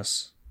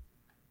seriousness.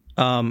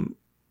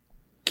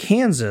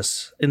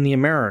 Kansas in the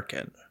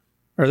American,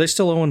 are they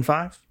still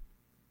 0-5?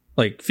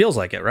 Like, feels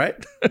like it,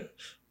 right?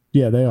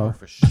 Yeah, they are.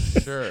 For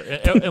sure.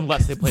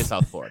 Unless they play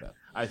South Florida.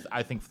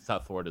 I think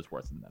South Florida is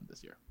worse than them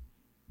this year.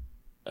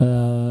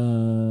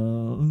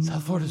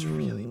 South Florida's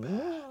really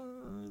bad.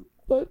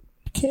 But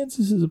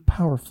Kansas is a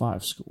Power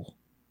 5 school.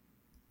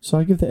 So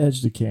I give the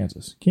edge to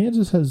Kansas.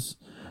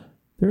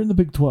 They're in the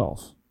Big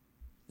 12.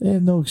 They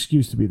have no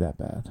excuse to be that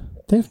bad.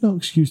 They have no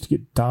excuse to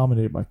get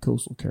dominated by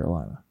Coastal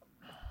Carolina.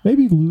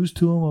 Maybe lose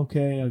to them,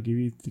 okay, I'll give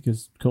you,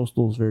 because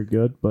Coastal is very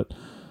good, but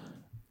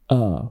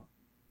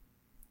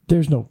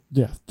there's no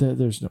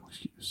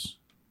excuse.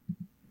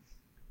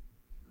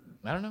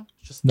 I don't know.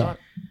 Just no. not.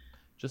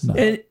 Just no.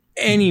 not.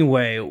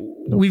 Anyway,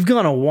 we've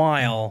gone a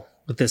while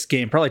with this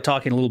game, probably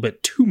talking a little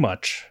bit too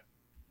much,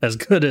 as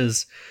good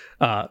as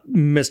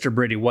Mr.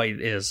 Brady White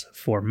is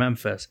for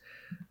Memphis.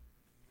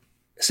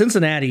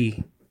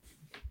 Cincinnati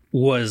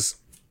was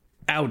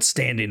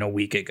outstanding a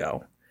week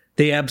ago.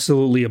 They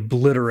absolutely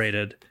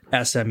obliterated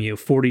SMU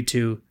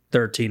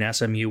 42-13.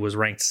 SMU was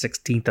ranked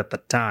 16th at the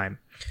time.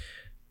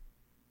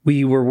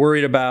 We were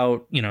worried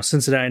about,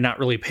 Cincinnati not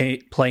really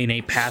playing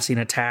a passing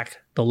attack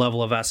the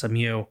level of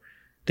SMU.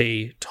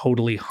 They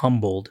totally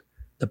humbled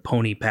the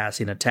pony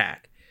passing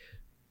attack.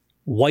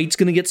 White's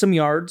going to get some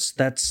yards.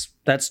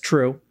 That's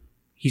true.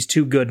 He's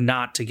too good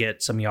not to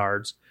get some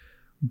yards.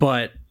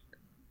 But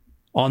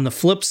on the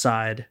flip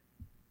side,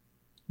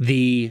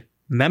 the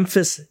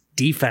Memphis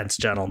defense,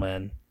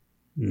 gentlemen,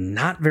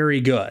 not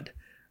very good.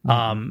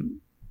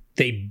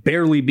 They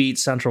barely beat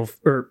Central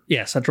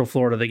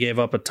Florida. They gave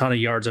up a ton of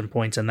yards and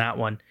points in that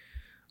one.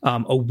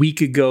 A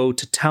week ago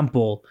to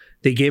Temple,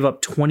 they gave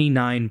up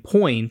 29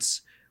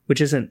 points,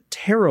 which isn't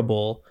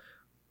terrible,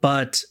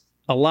 but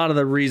a lot of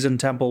the reason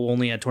Temple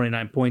only had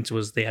 29 points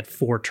was they had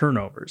 4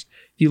 turnovers.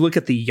 If you look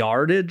at the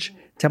yardage,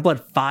 Temple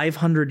had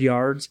 500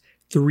 yards,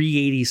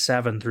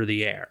 387 through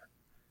the air.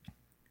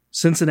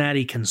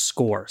 Cincinnati can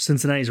score.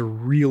 Cincinnati's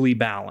really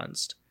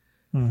balanced.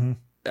 Mm-hmm.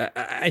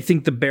 I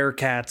think the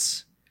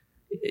Bearcats,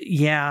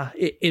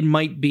 it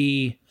might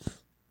be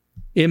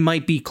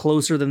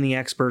closer than the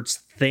experts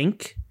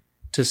think,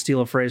 to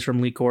steal a phrase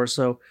from Lee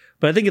Corso.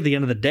 But I think at the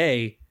end of the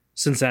day,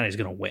 Cincinnati's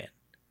going to win.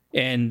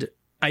 And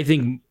I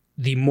think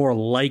the more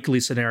likely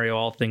scenario,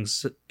 all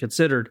things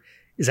considered,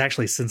 is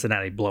actually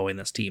Cincinnati blowing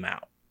this team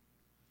out.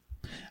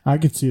 I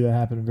could see that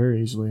happening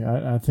very easily.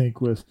 I think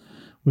with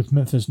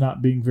Memphis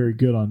not being very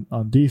good on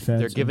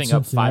defense. They're giving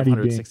up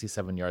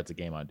 567 yards a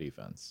game on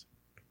defense.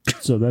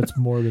 So that's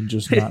more than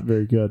just not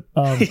very good.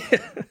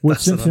 With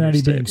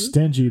Cincinnati being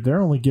stingy,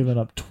 they're only giving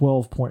up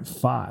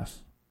 12.5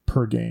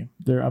 per game.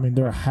 They're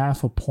a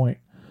half a point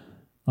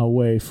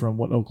away from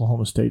what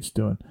Oklahoma State's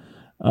doing.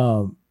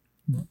 I'm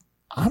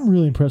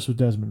really impressed with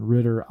Desmond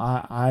Ridder.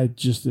 I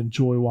just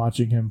enjoy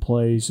watching him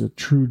play. He's a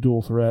true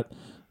dual threat.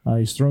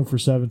 He's thrown for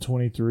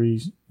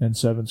 723 and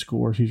 7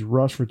 scores. He's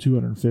rushed for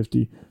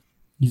 250.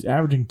 He's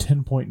averaging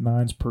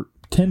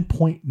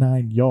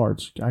 10.9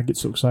 yards. I get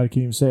so excited I can't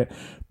even say it.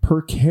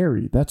 Per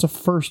carry. That's a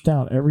first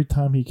down every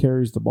time he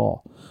carries the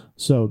ball.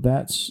 So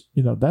that's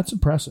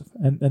impressive.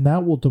 And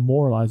that will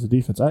demoralize the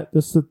defense.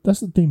 That's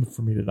the theme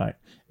for me tonight,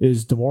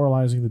 is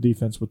demoralizing the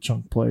defense with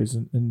chunk plays.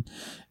 And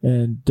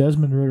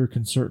Desmond Ridder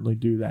can certainly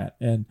do that.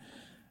 And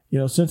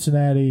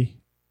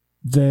Cincinnati,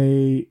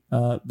 they're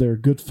a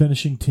good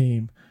finishing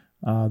team.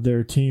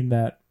 They're a team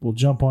that will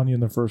jump on you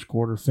in the first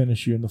quarter,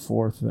 finish you in the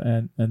fourth,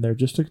 and they're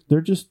just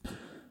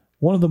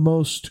one of the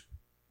most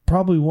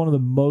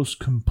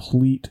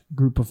complete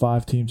group of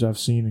 5 teams I've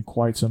seen in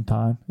quite some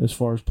time, as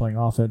far as playing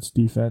offense,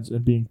 defense,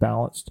 and being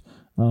balanced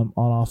on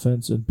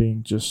offense, and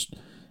being just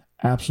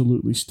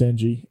absolutely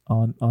stingy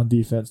on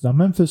defense. Now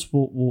Memphis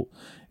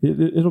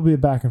it'll be a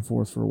back and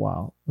forth for a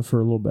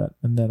little bit,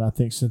 and then I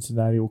think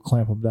Cincinnati will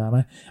clamp them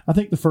down. I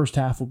think the first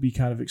half will be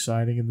kind of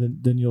exciting,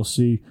 and then you'll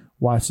see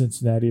why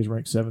Cincinnati is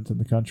ranked 7th in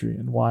the country,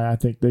 and why I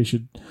think they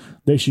should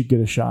get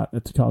a shot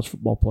at the college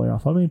football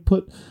playoff. I mean,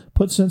 put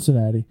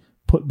Cincinnati,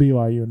 put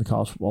BYU in the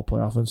college football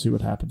playoff and see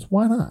what happens.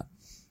 Why not?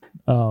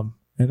 And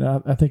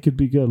I think it'd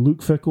be good.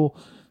 Luke Fickell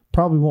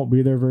probably won't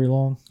be there very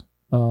long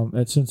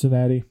at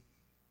Cincinnati.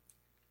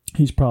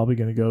 He's probably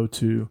going to go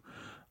to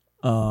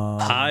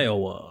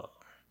Iowa.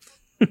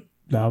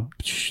 That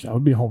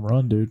would be a home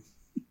run, dude.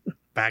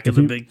 Back in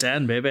the Big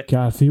Ten, baby.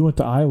 God, if he went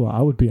to Iowa,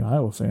 I would be an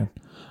Iowa fan.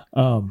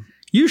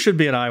 You should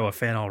be an Iowa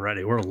fan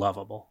already. We're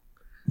lovable.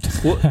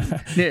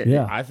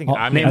 Yeah, I think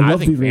love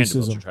Vanderbilt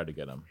racism. should try to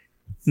get him.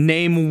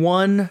 Name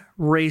one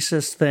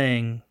racist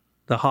thing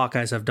the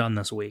Hawkeyes have done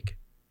this week.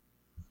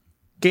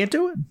 Can't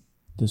do it.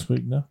 This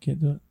week, no,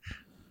 can't do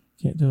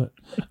it.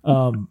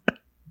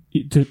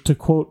 To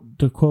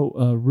quote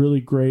a really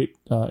great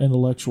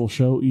intellectual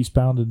show,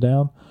 Eastbound and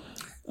Down.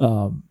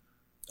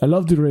 I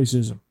love the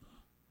racism.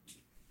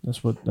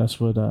 That's what.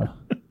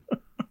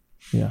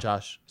 Yeah,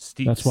 Josh.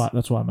 That's why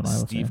I'm an Iowa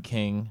fan. Steve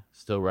King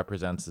still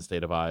represents the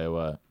state of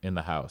Iowa in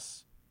the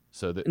House.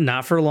 So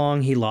not for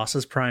long. He lost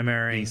his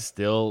primary. He's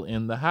still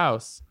in the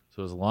House.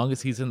 So as long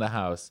as he's in the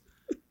House,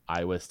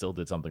 Iowa still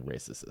did something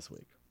racist this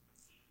week.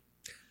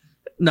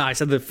 No, I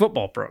said the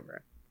football program.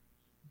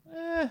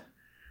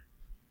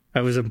 I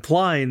was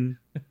implying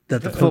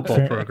that the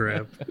football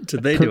program.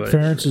 Did they do it?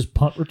 Ferentz's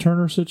punt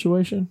returner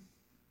situation?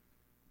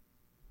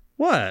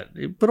 What?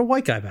 You put a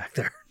white guy back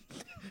there.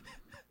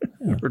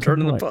 Yeah,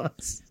 returning the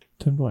punts.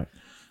 Tim Dwight.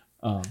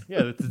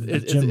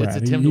 It's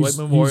a Tim Dwight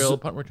Memorial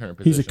punt returner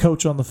position. He's a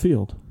coach on the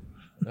field,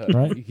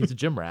 right? He's a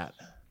gym rat.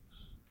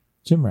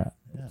 Gym rat.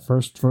 Yeah.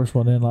 First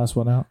one in, last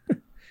one out.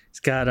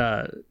 He's got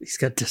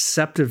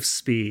deceptive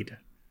speed.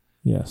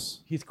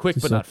 Yes. He's quick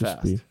but not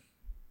fast. Speed.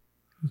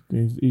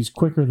 He's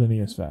quicker than he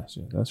is fast.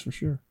 Yeah, that's for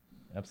sure.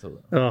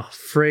 Absolutely. Oh,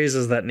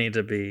 phrases that need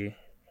to be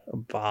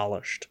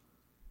abolished.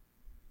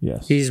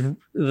 Yes. He's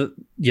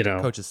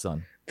coach's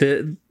son.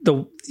 The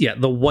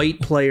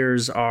white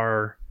players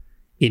are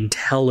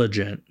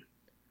intelligent,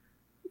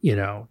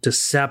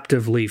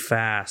 deceptively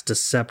fast,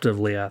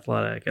 deceptively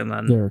athletic, and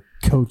then they're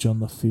a coach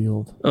on the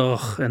field.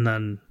 And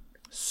then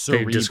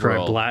Cerebral. they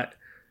describe black.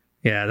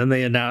 Yeah, then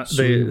the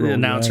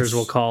announcers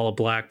will call a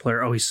black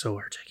player. Oh, he's so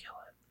articulate.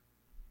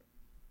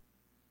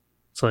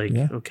 It's like,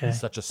 okay, he's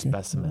such a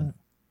specimen.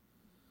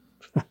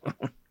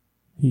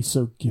 He's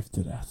so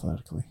gifted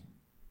athletically.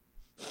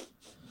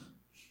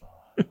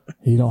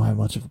 He don't have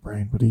much of a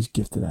brain, but he's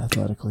gifted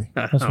athletically.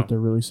 That's what they're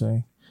really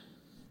saying.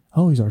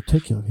 Oh, he's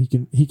articulate.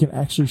 He can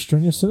actually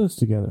string a sentence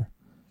together.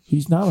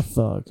 He's not a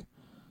thug.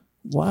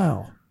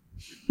 Wow.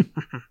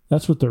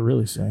 That's what they're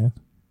really saying.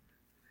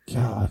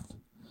 God.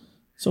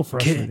 So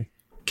frustrating.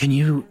 Can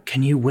you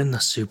win the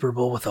Super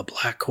Bowl with a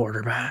black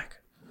quarterback?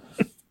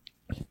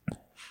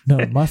 No,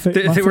 my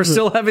favorite. They were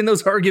still having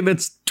those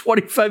arguments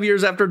 25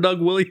 years after Doug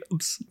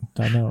Williams.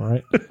 I know,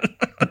 right?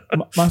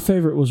 My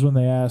favorite was when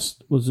they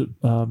asked, was it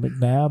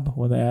McNabb,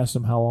 when they asked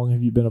him, how long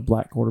have you been a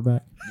black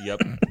quarterback? Yep.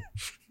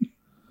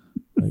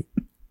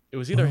 It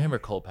was either him or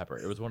Culpepper.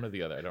 It was one or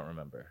the other. I don't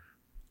remember.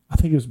 I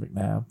think it was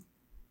McNabb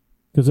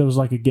because it was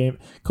like a game.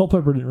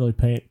 Culpepper didn't really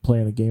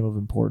play in a game of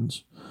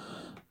importance.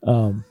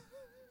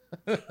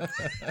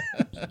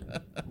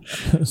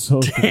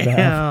 So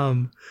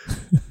damn,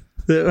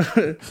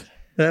 that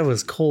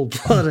was cold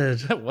blooded.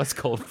 That was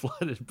cold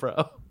blooded,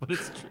 bro. But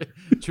it's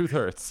truth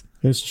hurts.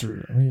 It's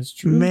true. I mean, it's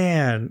true.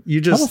 Man,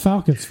 I'm a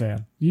Falcons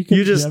fan. You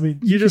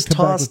just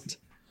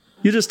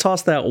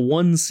tossed that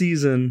one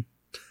season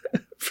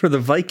for the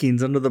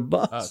Vikings under the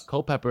bus.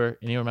 Culpepper.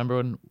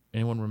 Anyone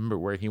remember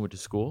where he went to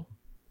school?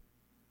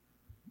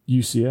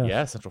 UCF.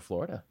 Yeah, Central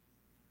Florida.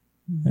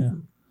 Yeah.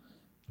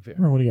 I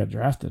remember when he got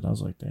drafted. I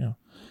was like, damn.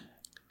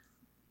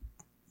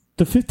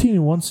 The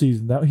 15-1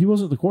 season, that he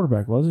wasn't the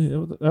quarterback, was he?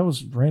 That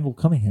was Randall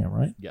Cunningham,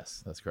 right?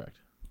 Yes, that's correct.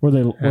 Where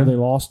they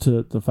lost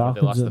to the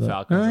Falcons. They lost to the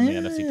Falcons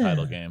in the NFC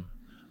title game.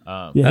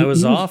 I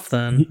was off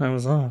then. I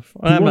was off.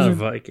 I'm not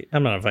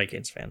a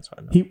Vikings fan, so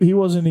I know. He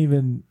wasn't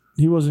even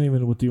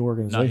with the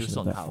organization. No, he was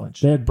still at in that college. Point.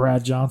 They had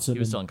Brad Johnson. He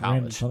was still in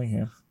college. Randall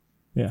Cunningham.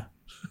 Yeah.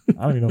 I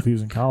don't even know if he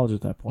was in college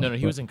at that point. No,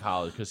 he was in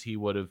college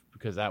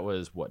because that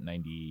was what,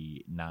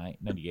 99,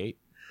 98?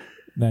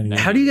 98.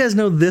 How do you guys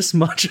know this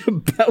much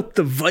about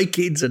the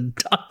Vikings and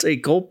Dante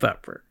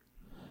Culpepper?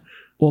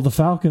 Well, the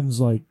Falcons,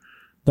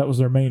 that was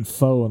their main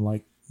foe,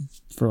 and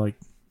for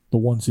the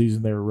one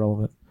season they were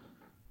relevant.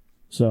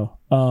 So,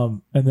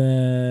 and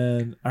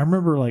then I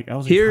remember I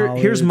was in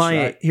college. Here's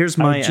my I just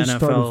NFL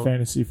started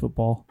fantasy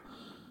football.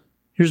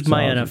 Here's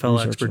my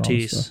NFL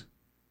expertise.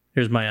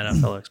 Here's my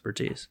NFL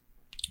expertise.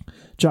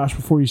 Josh,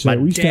 before you say,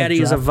 my daddy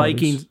is a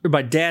Vikings.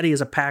 My daddy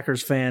is a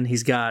Packers fan.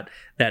 He's got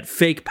that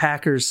fake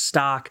Packers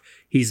stock.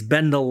 He's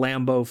been to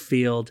Lambeau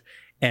Field,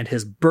 and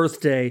his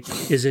birthday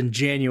is in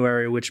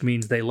January, which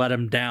means they let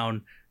him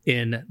down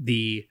in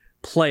the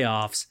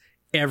playoffs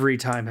every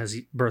time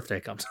his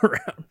birthday comes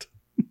around.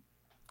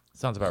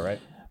 Sounds about right.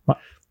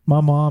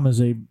 My mom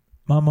is a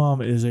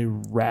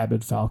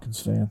rabid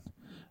Falcons fan.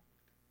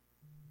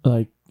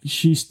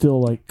 She's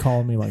still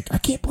calling me I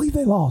can't believe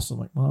they lost. I'm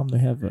like, Mom, they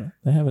have an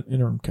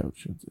interim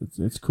coach.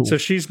 It's cool. So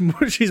she's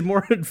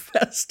more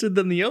invested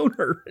than the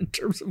owner in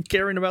terms of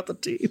caring about the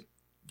team.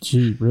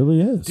 She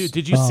really is. Dude,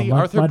 did you see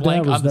Arthur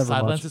Blank on the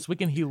sidelines much. this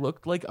weekend? He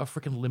looked like a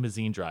freaking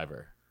limousine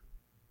driver.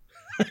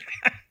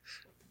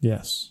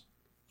 Yes.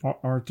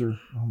 Arthur.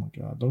 Oh my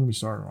God. Don't get me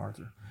started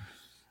on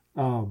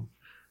Arthur.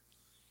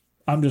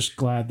 I'm just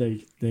glad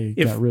they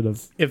got rid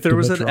of. If there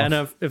was an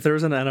Dimitrov.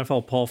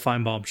 NFL Paul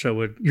Feinbaum show,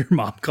 would your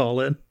mom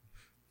call in?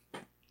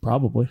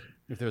 Probably.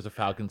 If there was a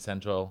Falcon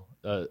centric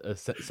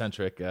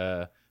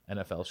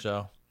NFL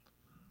show.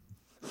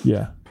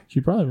 Yeah,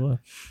 she probably would.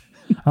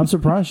 I'm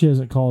surprised she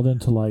hasn't called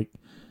into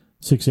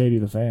 680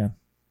 The Fan.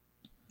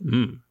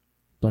 Man,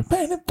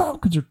 the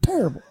Falcons are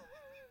terrible.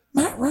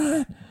 Matt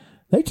Ryan,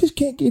 they just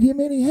can't get him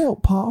any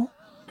help, Paul.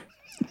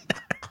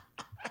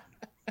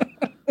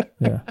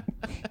 Yeah.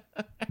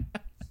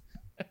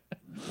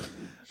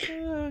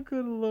 Oh,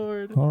 good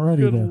Lord. Alrighty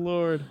good then.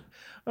 Lord.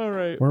 All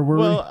right. Where were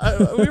we?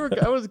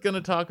 I was going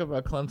to talk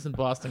about Clemson,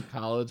 Boston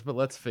College, but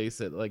let's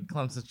face it,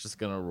 Clemson's just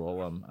going to roll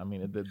them. I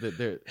mean,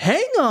 they're...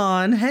 Hang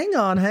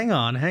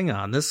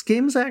on. This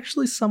game's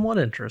actually somewhat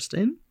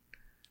interesting.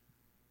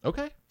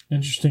 Okay.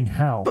 Interesting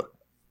how?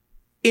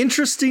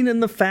 Interesting in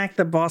the fact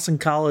that Boston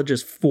College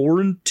is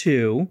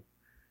 4-2.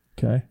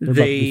 Okay.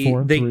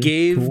 They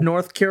gave cool.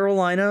 North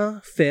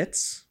Carolina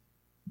fits.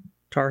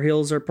 Tar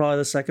Heels are probably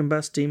the second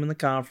best team in the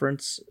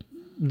conference.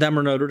 Them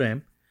or Notre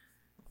Dame.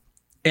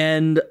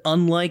 And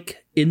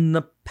unlike in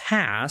the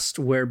past,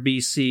 where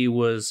BC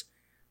was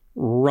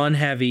run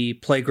heavy,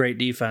 play great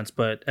defense,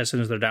 but as soon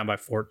as they're down by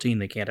 14,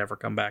 they can't ever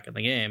come back in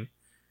the game,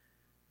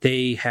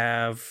 they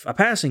have a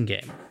passing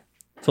game.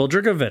 Phil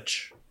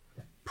Dragovich,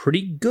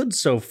 pretty good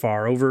so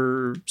far,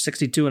 over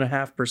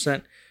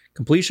 62.5%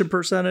 completion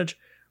percentage,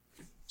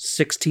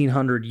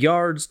 1,600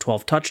 yards,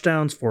 12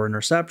 touchdowns, 4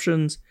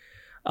 interceptions.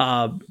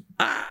 I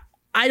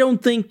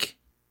don't think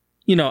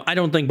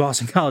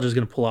Boston College is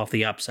going to pull off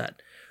the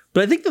upset.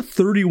 But I think the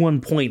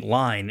 31-point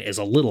line is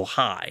a little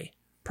high,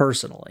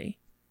 personally.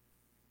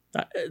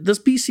 This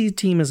BC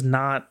team is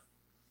not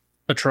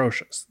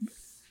atrocious.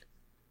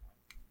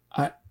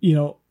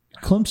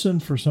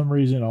 Clemson, for some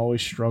reason,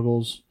 always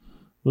struggles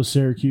with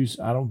Syracuse.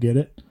 I don't get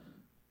it.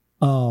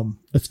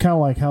 It's kind of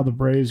like how the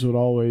Braves would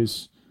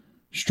always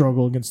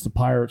struggle against the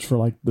Pirates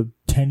for the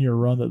 10-year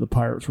run that the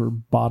Pirates were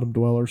bottom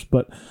dwellers.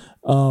 But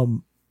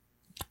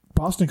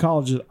Boston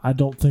College, I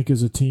don't think,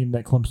 is a team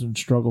that Clemson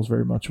struggles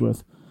very much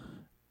with.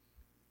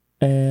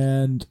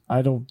 And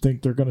I don't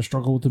think they're going to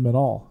struggle with them at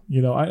all.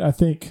 I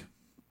think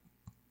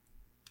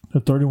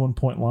the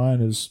 31-point line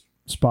is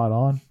spot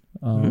on.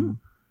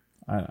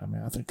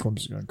 I think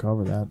Clemson's going to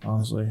cover that,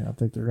 honestly. I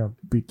think they're going to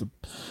beat the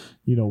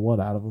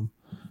what out of them.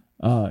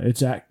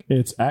 It's at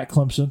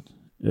Clemson.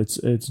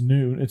 It's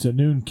noon. It's a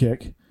noon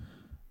kick.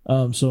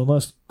 So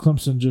unless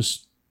Clemson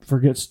just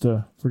forgets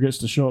to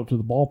show up to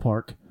the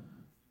ballpark,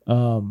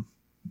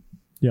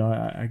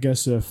 I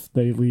guess if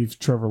they leave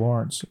Trevor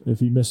Lawrence, if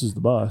he misses the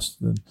bus,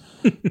 then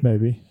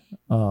maybe.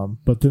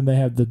 But then they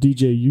have the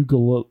DJ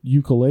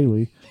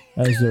Ukulele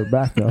as their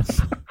backup.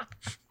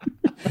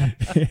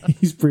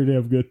 He's pretty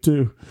damn good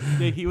too.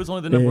 Yeah, he was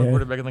only the number one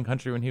quarterback in the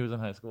country when he was in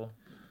high school.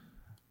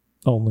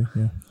 Only,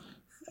 yeah.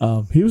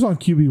 He was on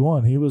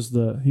QB1. He was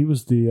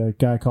the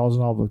guy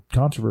causing all the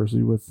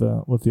controversy with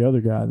the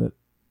other guy that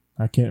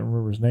I can't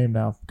remember his name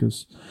now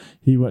because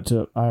he went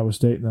to Iowa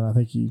State and then I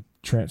think he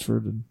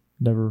transferred and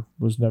never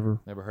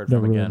heard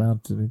from him again.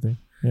 Amounted to anything.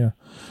 Yeah.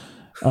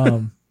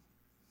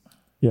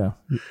 Yeah.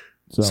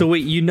 So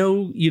wait, you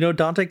know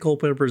Dante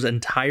Culpepper's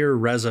entire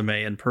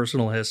resume and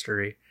personal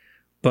history,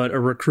 but a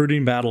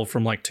recruiting battle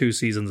from like 2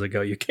 seasons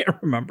ago you can't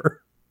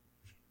remember.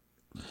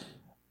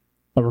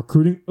 A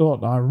recruiting? Oh,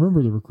 I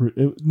remember the recruit.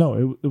 It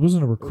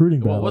wasn't a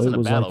recruiting battle. It wasn't it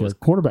was a battle. like It was a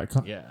quarterback.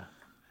 Yeah.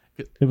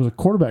 It was a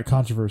quarterback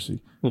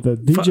controversy. Well, The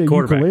DJ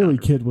Ukulele controversy.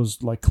 kid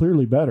was like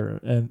clearly better,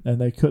 and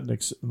they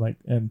couldn't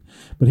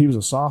but he was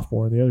a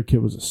sophomore, and the other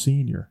kid was a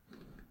senior.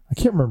 I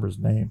can't remember his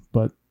name,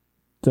 but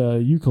the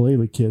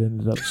ukulele kid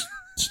ended up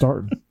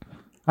starting.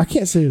 I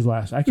can't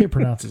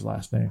pronounce his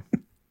last name,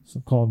 so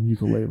I'm calling him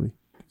Ukulele.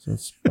 So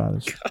that's about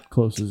as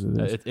close as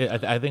it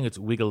is. I think it's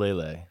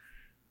Wigalele.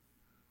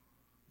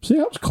 See,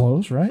 that was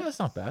close, right? Yeah, that's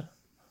not bad.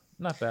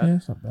 Not Yeah, bad.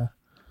 it's not bad.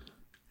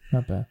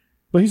 Not bad.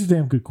 But he's a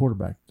damn good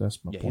quarterback.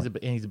 That's my Yeah, point.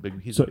 he's a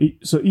big.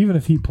 So even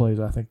if he plays,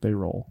 I think they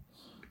roll.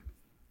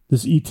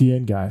 This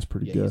ETN guy is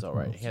pretty good. He's all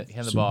right. Hand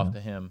the ball off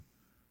to him.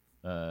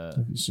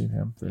 Have you seen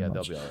him? Very much.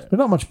 They'll be all right. There's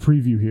not much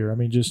preview here. I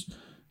mean, just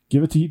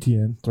give it to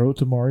ETN, throw it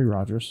to Maury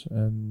Rogers,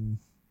 and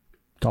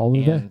call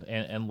it a day.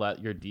 And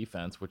let your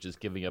defense, which is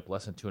giving up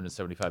less than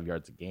 275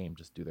 yards a game,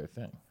 just do their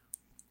thing.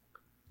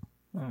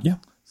 Yeah.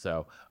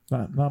 So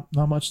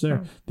Not much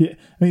there. The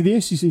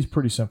ACC is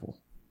pretty simple.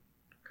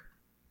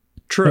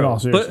 In True, all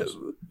seriousness.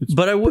 It's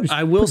but I will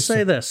pretty say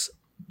simple. this: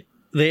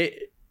 the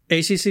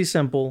ACC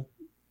simple.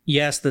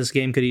 Yes, this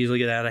game could easily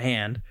get out of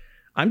hand.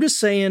 I'm just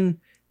saying,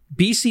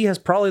 BC has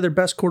probably their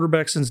best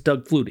quarterback since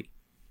Doug Flutie.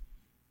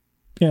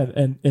 Yeah,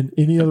 and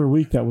any other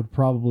week that would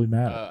probably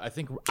matter. I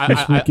think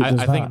This week it does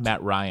I think not.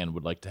 Matt Ryan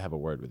would like to have a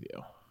word with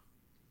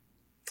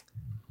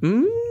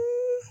you.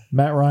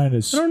 Matt Ryan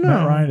is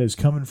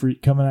coming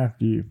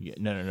after you. Yeah,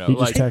 no. He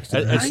just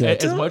texted me. He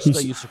said- as much as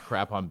I used to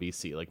crap on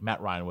BC, like Matt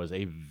Ryan was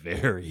a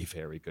very,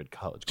 very good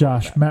college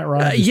Josh, quarterback. Matt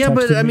Ryan. just Yeah,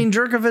 but texted I me. mean,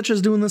 Jerkovich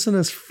is doing this in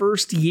his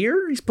first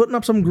year. He's putting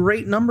up some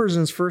great numbers in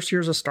his first year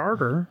as a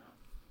starter.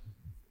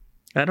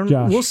 I don't know.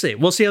 Josh. We'll see.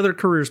 We'll see how their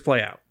careers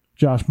play out.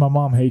 Josh, my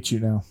mom hates you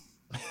now.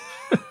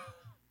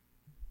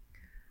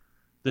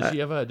 Does she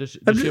have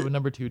a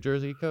number 2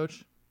 jersey,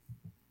 Coach?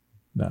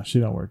 No, she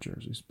don't wear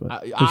jerseys,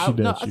 but if I she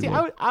did, she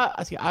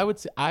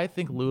would. I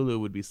think Lulu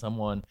would be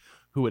someone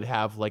who would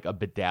have like a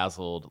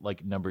bedazzled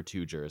like number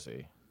 2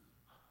 jersey.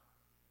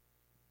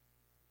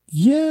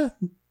 Yeah,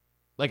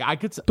 Like I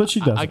could, but she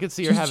doesn't. I could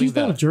see her having she's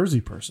that. not a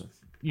jersey person.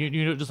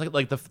 You know, just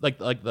like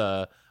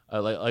the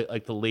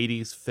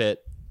ladies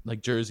fit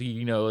like jersey.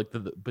 You know, like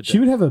but She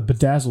would have a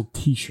bedazzled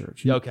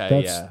T-shirt.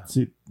 Yeah.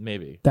 See,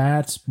 maybe.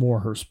 that's more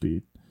her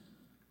speed.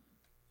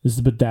 Is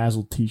the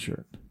bedazzled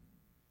T-shirt.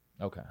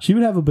 Okay. She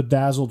would have a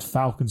bedazzled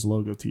Falcons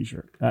logo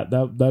T-shirt.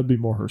 That'd be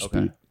more her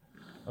speed.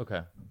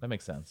 Okay, that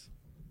makes sense.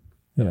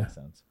 Yeah. Makes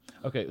sense.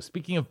 Okay,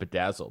 speaking of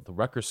bedazzled, the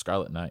Rutgers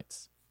Scarlet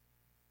Knights,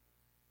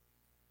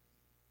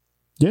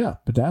 Yeah,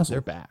 bedazzled.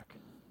 they're back,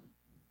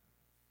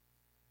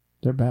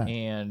 They're back.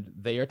 and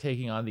they are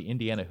taking on the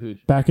Indiana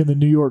Hoosiers. Back in the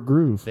New York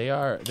groove.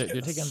 They're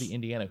taking on the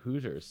Indiana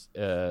Hoosiers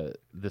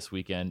this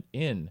weekend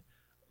in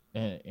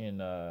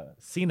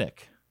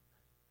scenic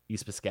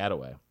East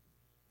Piscataway.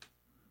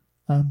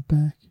 I'm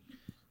back.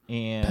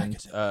 And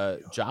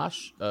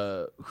Josh,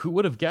 who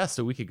would have guessed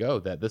a week ago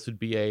that this would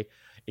be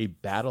a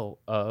battle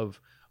of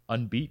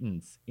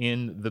unbeatens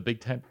in the Big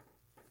Ten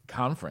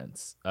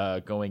Conference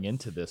going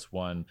into this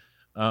one?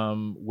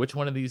 Which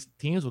one of these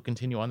teams will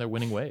continue on their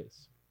winning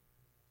ways?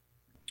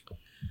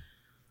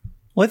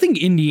 Well, I think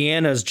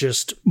Indiana's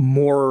just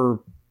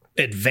more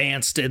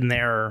advanced in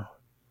their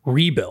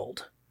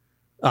rebuild.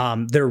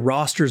 Their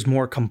roster's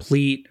more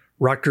complete.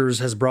 Rutgers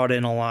has brought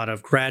in a lot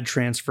of grad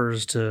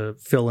transfers to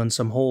fill in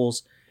some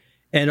holes.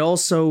 And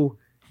also,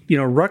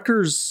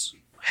 Rutgers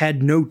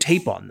had no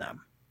tape on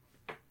them.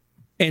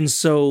 And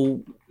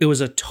so it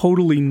was a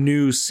totally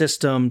new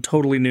system,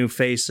 totally new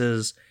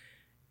faces.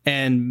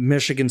 And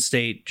Michigan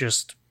State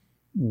just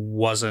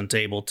wasn't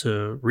able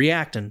to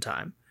react in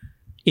time.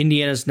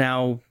 Indiana's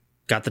now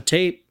got the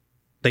tape.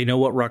 They know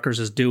what Rutgers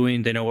is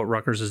doing. They know what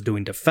Rutgers is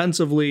doing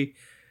defensively.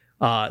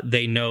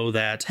 They know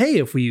that, hey,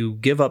 if you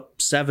give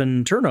up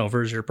 7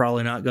 turnovers, you're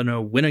probably not going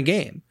to win a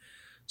game.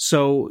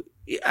 So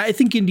I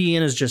think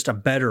Indiana's just a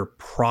better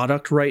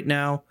product right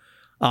now.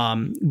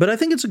 But I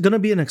think it's going to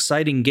be an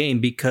exciting game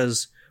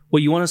because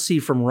what you want to see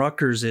from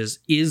Rutgers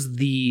is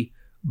the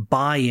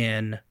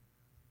buy-in,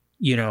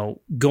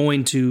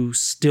 going to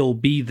still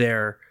be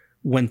there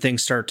when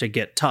things start to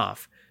get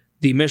tough.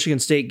 The Michigan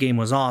State game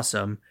was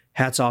awesome.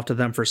 Hats off to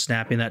them for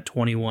snapping that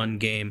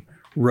 21-game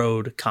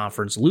road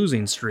conference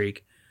losing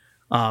streak.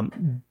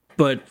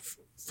 But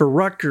for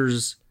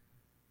Rutgers,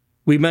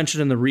 we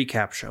mentioned in the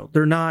recap show,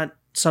 they're not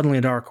suddenly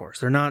a dark horse.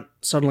 They're not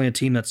suddenly a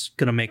team that's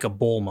going to make a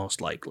bowl,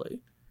 most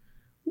likely.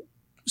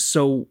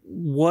 So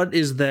what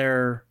is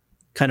their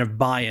kind of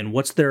buy-in?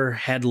 What's their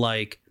head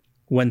like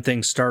when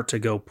things start to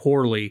go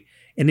poorly?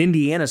 And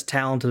Indiana's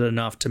talented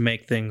enough to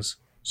make things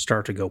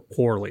start to go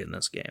poorly in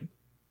this game.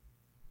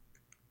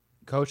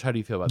 Coach, how do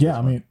you feel about this? Yeah,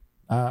 I mean,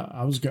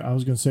 I was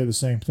going to say the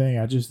same thing.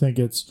 I just think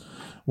it's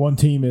one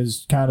team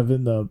is kind of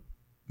in the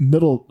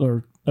middle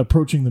or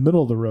approaching the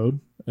middle of the road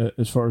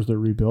as far as their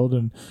rebuild,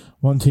 and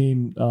one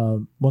team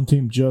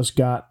just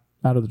got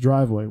out of the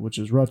driveway, which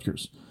is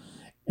Rutgers,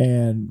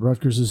 and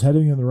Rutgers is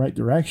heading in the right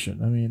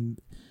direction. I mean,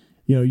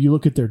 you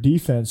look at their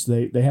defense;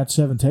 they had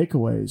 7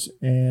 takeaways,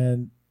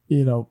 and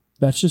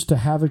that's just a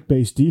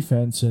havoc-based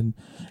defense, and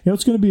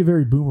it's going to be a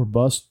very boom or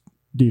bust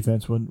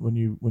defense when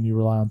you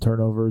rely on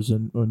turnovers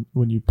and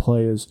when you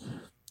play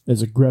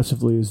as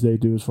aggressively as they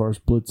do as far as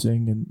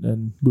blitzing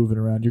and moving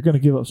around. You're going to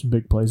give up some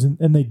big plays,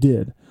 and they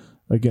did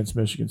against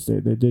Michigan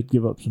State. They did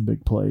give up some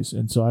big plays,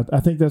 and so I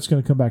think that's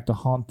going to come back to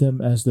haunt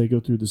them as they go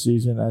through the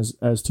season,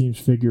 as teams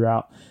figure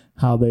out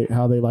how they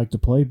like to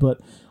play. But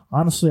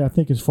honestly, I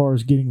think as far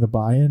as getting the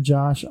buy-in,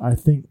 Josh, I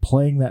think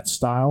playing that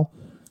style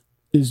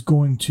is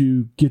going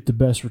to get the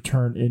best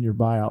return in your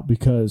buyout,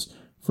 because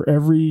for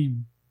every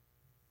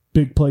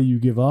big play you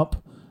give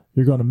up,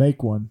 you're going to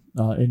make one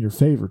in your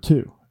favor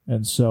too.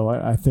 And so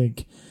I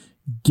think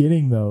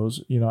getting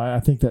those,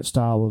 I think that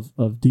style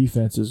of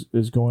defense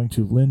is going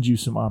to lend you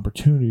some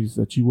opportunities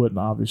that you wouldn't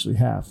obviously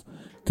have.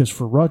 Because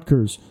for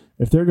Rutgers,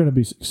 if they're going to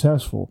be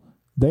successful,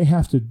 if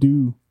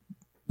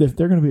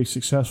they're going to be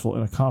successful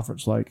in a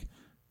conference like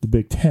the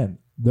Big Ten,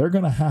 they're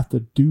going to have to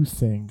do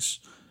things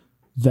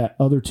that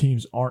other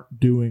teams aren't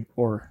doing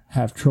or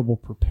have trouble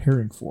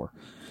preparing for.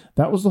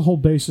 That was the whole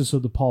basis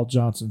of the Paul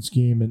Johnson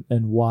scheme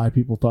and why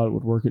people thought it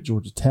would work at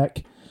Georgia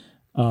Tech.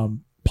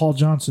 Paul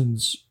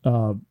Johnson's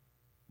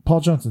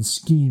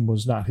scheme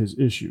was not his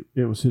issue.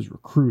 It was his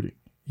recruiting.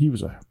 He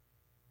was a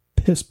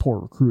piss poor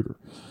recruiter,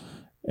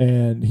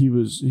 and he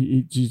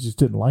just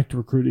didn't like to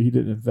recruit. He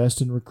didn't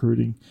invest in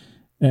recruiting,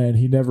 and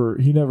he never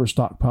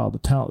stockpiled the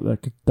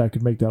talent that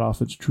could make that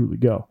offense truly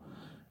go.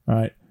 All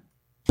right,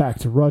 back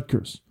to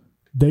Rutgers.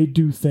 They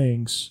do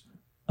things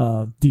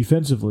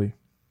defensively.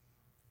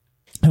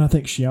 And I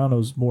think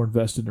Schiano's more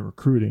invested in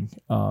recruiting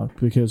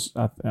because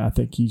I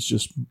think he's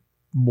just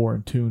more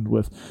in tune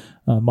with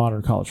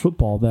modern college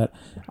football, that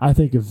I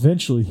think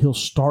eventually he'll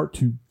start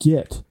to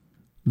get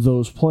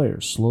those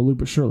players slowly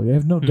but surely. They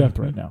have no depth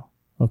right now.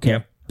 Okay.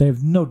 Yep. They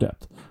have no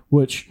depth,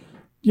 which,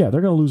 they're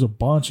going to lose a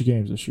bunch of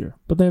games this year,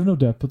 but they have no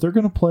depth. But they're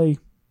going to play.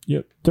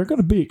 They're going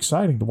to be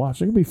exciting to watch.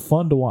 They're going to be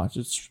fun to watch.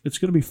 It's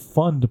going to be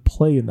fun to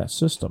play in that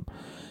system.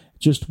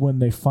 Just when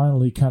they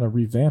finally kind of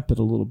revamp it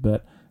a little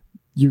bit,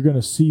 you're going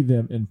to see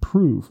them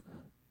improve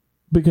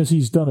because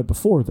he's done it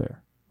before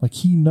there. Like,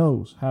 he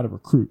knows how to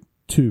recruit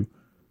to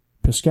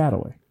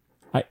Piscataway.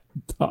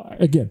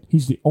 Again,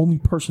 he's the only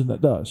person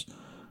that does,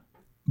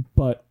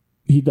 but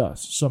he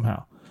does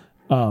somehow.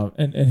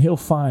 And he'll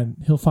find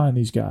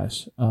these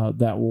guys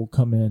that will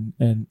come in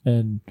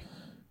and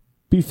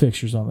be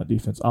fixtures on that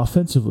defense.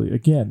 Offensively,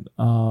 again,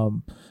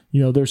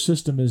 their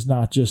system is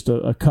not just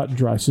a cut and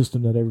dry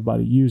system that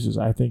everybody uses.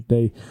 I think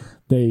they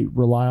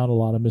rely on a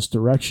lot of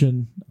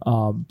misdirection.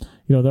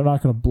 They're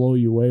not going to blow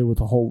you away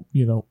with a whole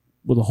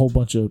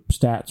bunch of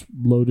stats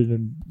loaded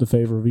in the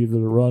favor of either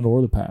the run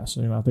or the pass.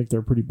 I think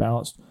they're pretty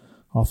balanced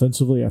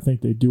offensively. I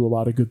think they do a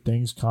lot of good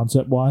things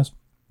concept wise,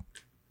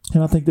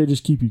 and I think they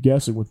just keep you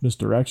guessing with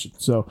misdirection.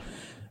 So,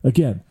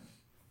 again,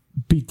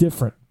 be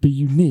different, be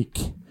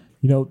unique.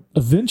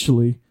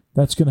 Eventually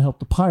that's going to help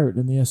the Pirate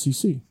in the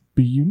SEC.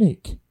 Be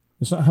unique.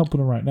 It's not helping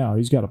him right now.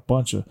 He's got a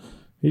bunch of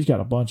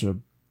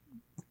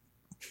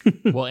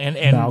well, and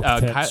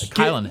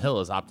Kylan Hill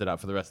has opted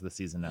out for the rest of the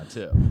season now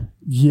too.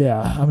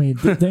 Yeah,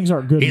 things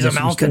aren't good. He's a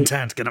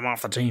malcontent. Get him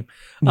off the team.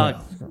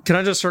 Can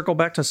I just circle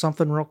back to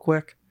something real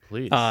quick?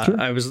 Please.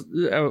 Sure. I was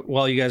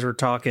while you guys were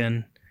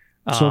talking,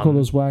 circle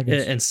those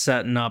wagons and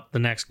setting up the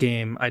next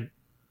game. I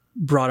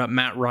brought up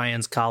Matt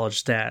Ryan's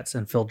college stats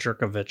and Phil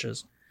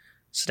Jerkovich's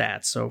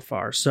stats so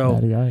far. So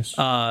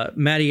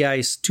Matty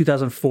Ice,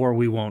 2004,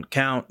 we won't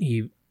count.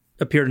 He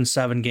appeared in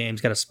 7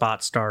 games, got a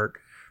spot start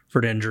for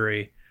an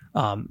injury.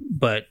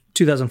 But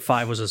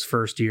 2005 was his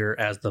first year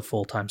as the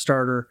full-time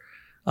starter.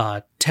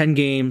 10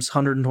 games,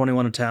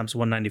 121 attempts,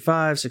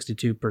 195,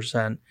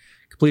 62%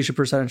 completion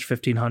percentage,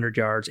 1,500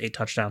 yards, 8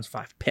 touchdowns,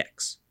 5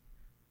 picks,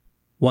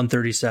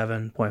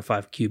 137.5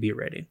 QB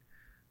rating.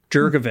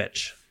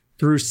 Jerkovich,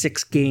 through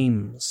 6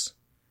 games,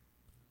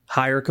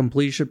 higher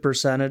completion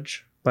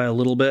percentage by a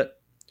little bit,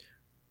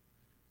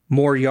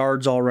 more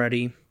yards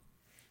already,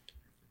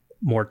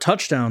 more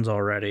touchdowns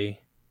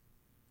already,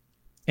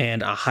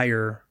 and a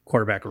higher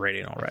quarterback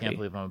rating already. I can't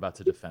believe I'm about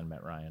to defend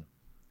Matt Ryan.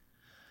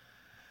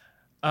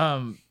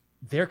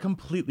 They're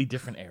completely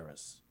different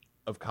eras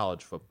of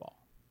college football.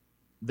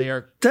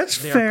 That's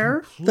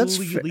fair.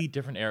 Completely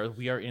different eras.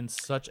 We are in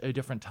such a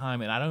different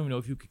time, and I don't even know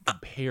if you could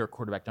compare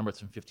quarterback numbers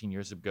from 15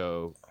 years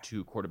ago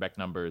to quarterback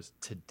numbers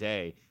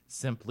today,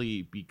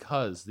 simply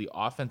because the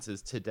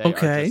offenses today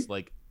are just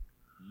like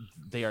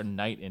they are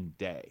night and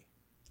day.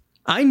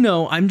 I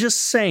know. I'm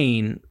just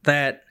saying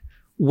that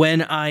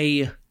when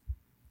I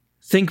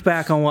think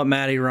back on what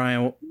Matty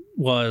Ryan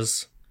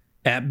was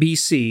at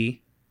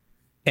BC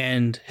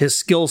and his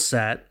skill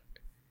set,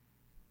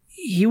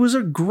 he was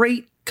a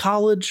great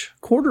college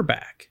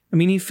quarterback. I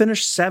mean, he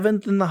finished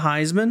 7th in the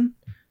Heisman.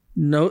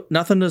 No,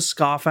 nothing to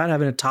scoff at,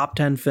 having a top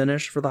 10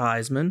 finish for the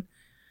Heisman.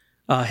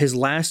 His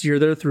last year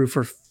there threw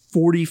for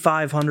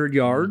 4,500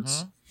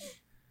 yards,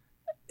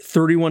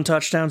 31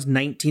 touchdowns,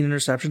 19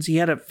 interceptions. He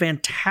had a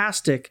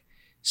fantastic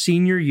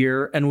senior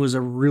year and was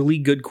a really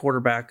good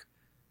quarterback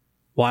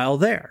while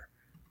there.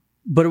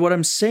 But what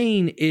I'm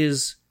saying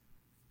is,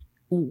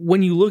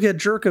 when you look at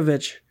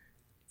Jurkovec,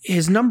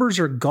 his numbers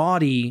are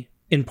gaudy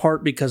in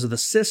part because of the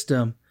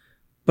system,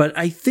 but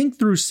I think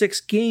through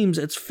 6 games,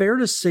 it's fair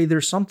to say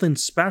there's something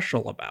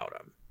special about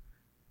him.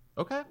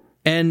 Okay.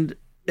 And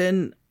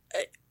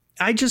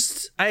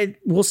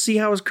we'll see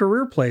how his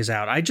career plays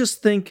out. I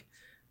just think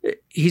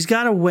he's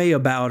got a way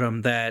about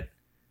him that,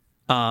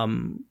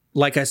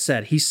 like I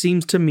said, he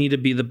seems to me to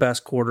be the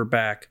best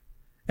quarterback,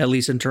 at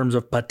least in terms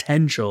of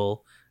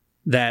potential,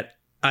 that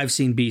I've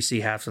seen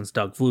BC have since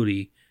Doug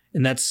Flutie.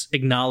 And that's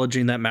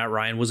acknowledging that Matt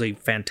Ryan was a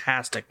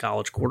fantastic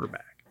college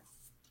quarterback.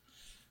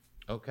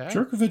 Okay.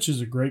 Jurkovec is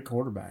a great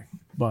quarterback,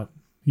 but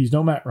he's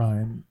no Matt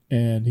Ryan,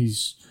 and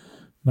he's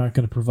not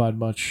going to provide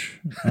much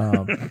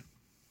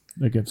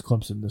against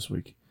Clemson this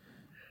week.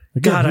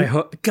 Again, I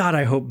hope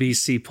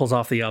BC pulls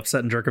off the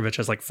upset and Jurkovec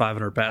has like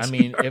 500 passing I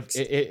mean, yards.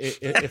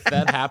 if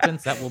that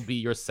happens, that will be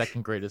your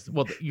second greatest.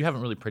 Well, you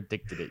haven't really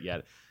predicted it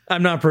yet.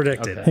 I'm not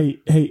predicting. Okay.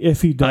 Hey,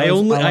 if he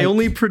does, I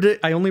only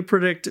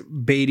predict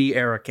Beatty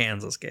era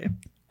Kansas game.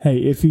 Hey,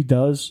 if he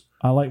does,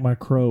 I like my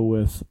crow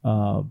with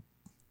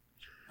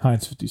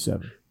Heinz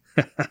 57.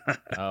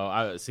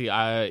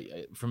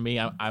 For me,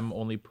 I'm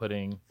only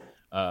putting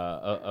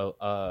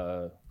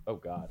oh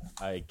God,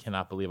 I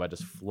cannot believe I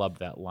just flubbed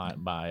that line,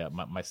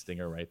 my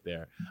stinger right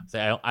there.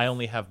 I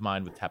only have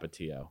mine with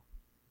Tapatio.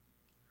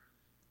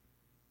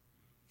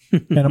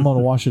 And I'm going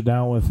to wash it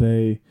down with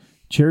a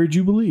Cherry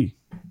Jubilee.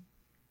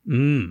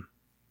 I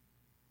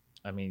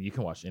mean, you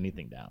can wash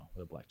anything down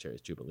with a Black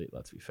Cherry's Jubilee,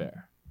 let's be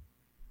fair.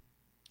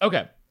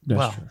 Okay.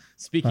 That's true.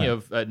 Speaking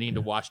of needing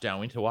to wash down,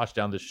 we need to wash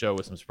down this show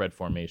with some spread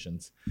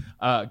formations.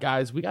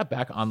 Guys, we got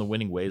back on the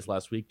winning ways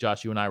last week.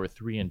 Josh, you and I were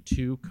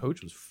 3-2.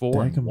 Coach was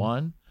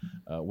 4-1.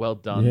 Well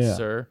done,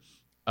 sir.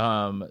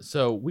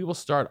 So we will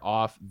start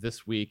off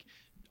this week.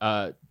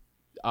 Our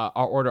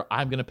order,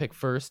 I'm going to pick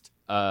first,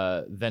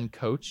 then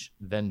Coach,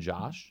 then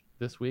Josh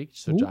this week.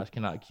 So Josh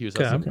cannot accuse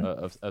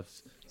us of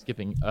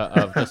skipping,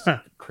 of just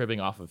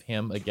cribbing off of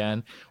him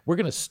again. We're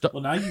going to start.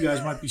 Well, now you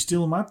guys might be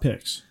stealing my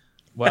picks.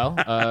 Well,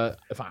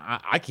 if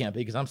I can't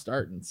be because I'm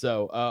starting.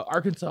 So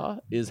Arkansas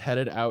is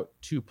headed out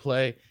to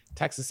play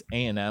Texas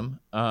A&M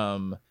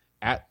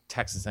at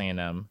Texas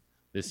A&M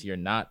this year,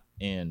 not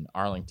in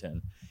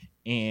Arlington.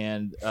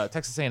 And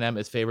Texas A&M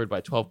is favored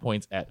by 12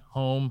 points at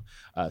home.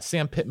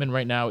 Sam Pittman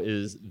right now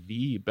is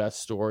the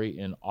best story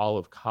in all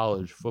of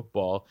college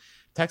football.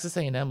 Texas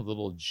A&M, a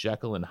little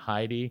Jekyll and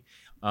Hyde.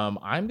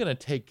 I'm going to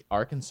take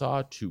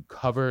Arkansas to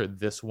cover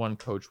this one.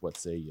 Coach, what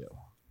say you?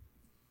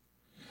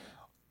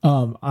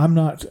 I'm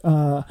not.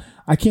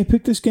 I can't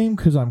pick this game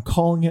because I'm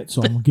calling it,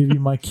 so I'm gonna give you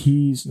my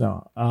keys.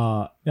 No,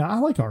 I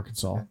like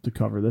Arkansas to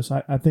cover this.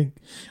 I think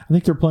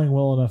they're playing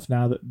well enough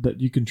now that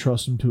you can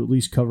trust them to at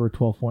least cover a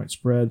 12-point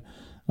spread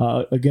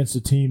against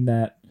a team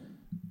that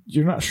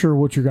you're not sure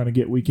what you're going to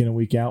get week in and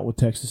week out with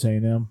Texas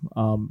A&M.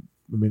 I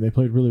mean, they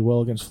played really well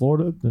against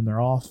Florida, then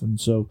they're off,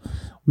 and so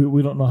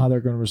we don't know how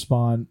they're going to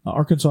respond.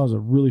 Arkansas is a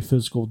really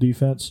physical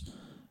defense.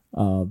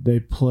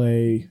 They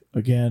play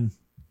again.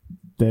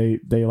 They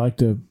like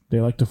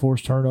to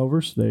force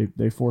turnovers.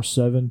 They forced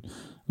 7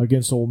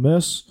 against Ole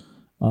Miss.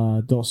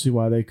 Don't see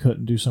why they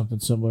couldn't do something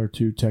similar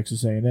to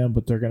Texas A&M,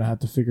 but they're going to have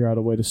to figure out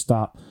a way to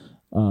stop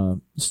the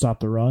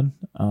run,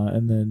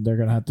 and then they're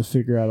going to have to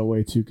figure out a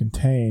way to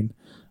contain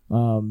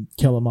Kellen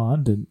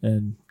Mond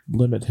and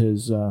limit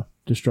his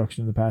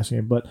destruction in the passing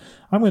game. But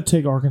I'm going to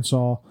take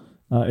Arkansas.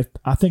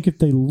 I think if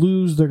they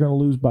lose, they're going to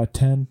lose by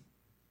 10.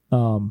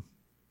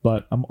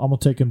 But I'm going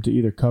to take him to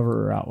either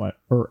cover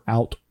or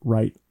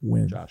outright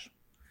win. Josh.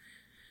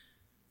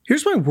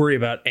 Here's my worry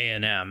about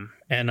A&M,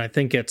 and I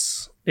think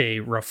it's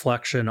a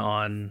reflection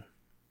on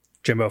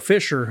Jimbo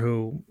Fisher,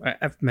 who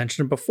I've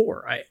mentioned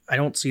before. I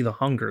don't see the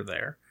hunger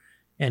there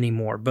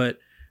anymore, but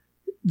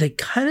they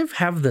kind of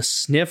have the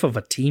sniff of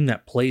a team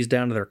that plays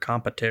down to their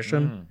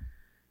competition.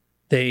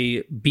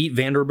 They beat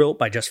Vanderbilt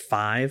by just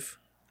 5.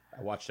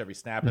 I watched every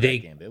snap of that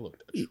game. They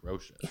looked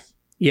atrocious.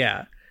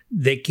 Yeah.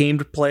 They came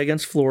to play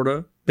against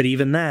Florida, but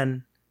even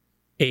then,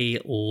 a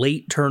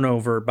late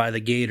turnover by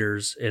the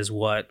Gators is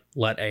what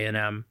let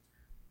A&M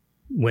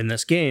win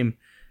this game.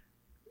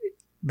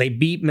 They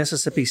beat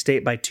Mississippi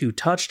State by 2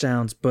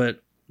 touchdowns,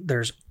 but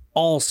there's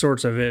all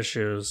sorts of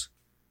issues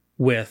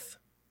with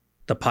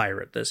the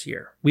Pirate this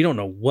year. We don't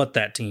know what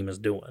that team is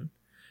doing.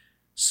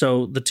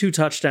 So the 2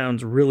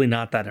 touchdowns really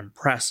not that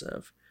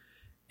impressive.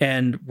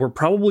 And we're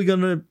probably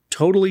going to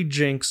totally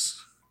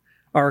jinx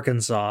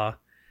Arkansas,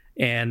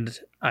 and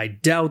I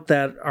doubt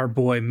that our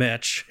boy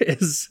Mitch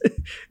is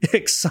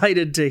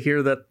excited to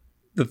hear that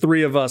the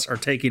three of us are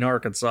taking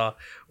Arkansas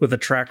with a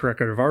track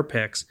record of our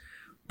picks.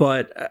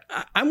 But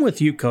I'm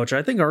with you, Coach.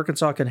 I think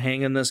Arkansas can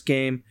hang in this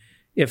game.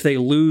 If they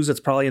lose, it's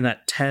probably in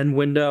that 10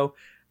 window.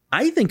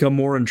 I think a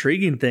more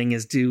intriguing thing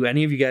is, do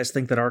any of you guys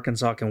think that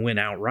Arkansas can win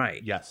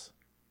outright? Yes.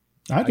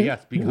 I do.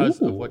 Yes, because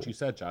of what you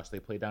said, Josh. They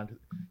play down to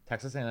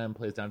Texas A&M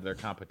plays down to their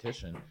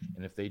competition,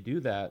 and if they do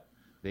that,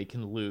 they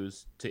can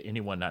lose to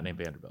anyone not named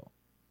Vanderbilt.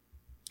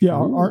 Yeah,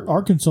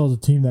 Arkansas is a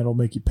team that'll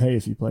make you pay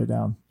if you play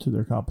down to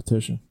their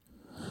competition.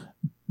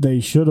 They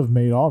should have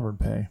made Auburn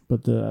pay,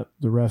 but the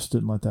refs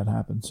didn't let that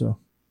happen. So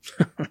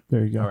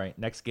there you go. All right,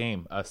 next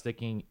game.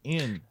 Sticking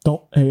in.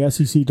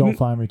 SEC, don't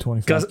find me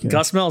 25K.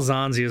 Gus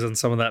Malzahn's using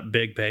some of that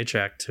big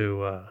paycheck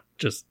to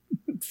just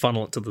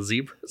funnel it to the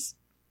Zebras.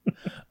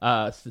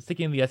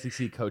 Sticking in the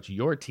SEC, Coach,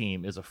 your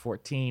team is a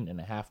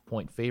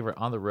 14.5-point favorite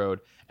on the road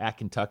at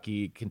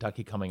Kentucky.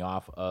 Kentucky coming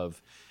off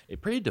of a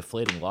pretty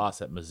deflating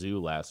loss at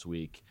Mizzou last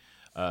week.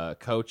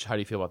 Coach, how do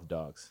you feel about the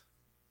Dogs?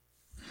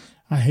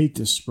 I hate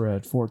this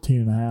spread,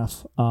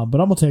 14.5.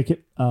 But I'm going to take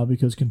it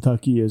because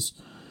Kentucky is,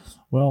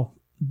 well,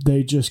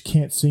 they just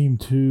can't seem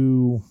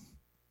to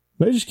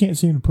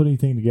put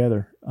anything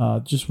together.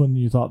 Just when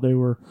you thought they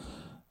were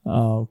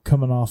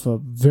coming off a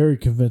very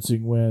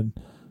convincing win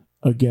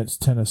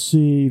against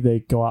Tennessee, they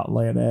go out and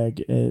lay an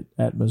egg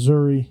at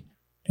Missouri.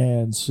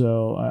 And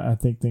so I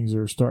think things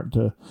are starting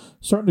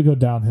to go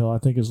downhill. I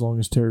think as long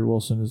as Terry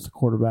Wilson is the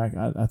quarterback,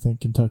 I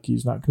think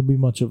Kentucky's not going to be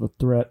much of a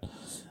threat.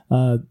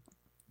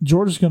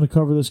 Georgia's going to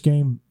cover this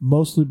game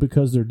mostly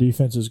because the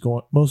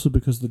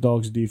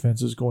Dogs'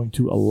 defense is going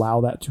to allow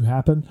that to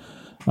happen.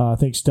 I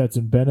think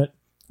Stetson Bennett,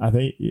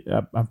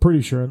 I'm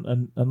pretty sure,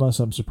 unless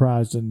I'm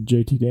surprised and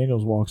JT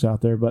Daniels walks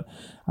out there, but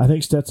I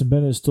think Stetson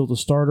Bennett is still the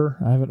starter.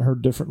 I haven't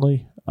heard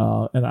differently.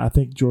 And I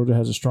think Georgia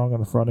has a strong on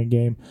the fronting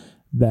game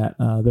that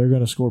they're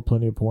going to score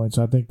plenty of points.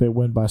 I think they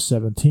win by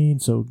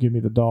 17, so give me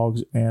the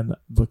Dogs and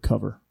the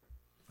cover.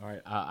 All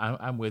right,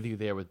 I'm with you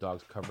there with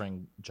Dogs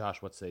covering.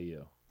 Josh, what say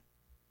you?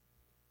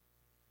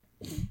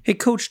 Hey,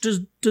 Coach,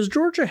 does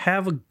Georgia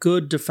have a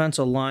good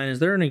defensive line? Is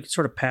there any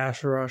sort of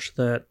pass rush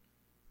that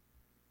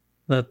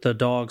the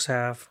Dogs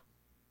have?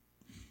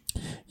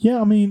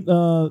 Yeah, I mean,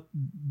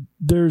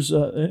 there's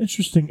an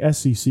interesting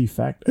SEC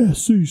fact.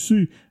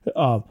 SEC.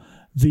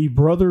 The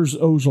brothers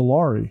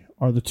Ojulari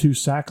are the two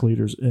sack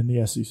leaders in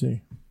the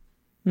SEC.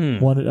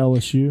 One at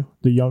LSU,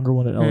 the younger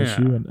one at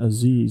LSU, and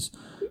Aziz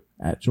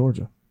at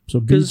Georgia. So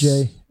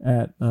BJ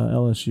at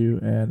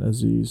LSU and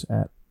Aziz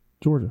at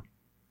Georgia.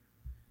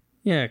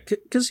 Yeah,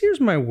 because here's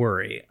my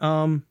worry.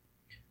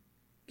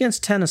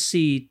 Against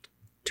Tennessee,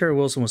 Terry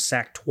Wilson was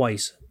sacked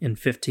twice in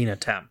 15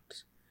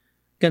 attempts.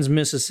 Against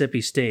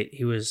Mississippi State,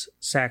 he was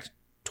sacked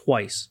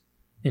twice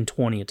in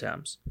 20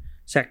 attempts.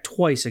 Sacked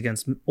twice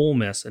against Ole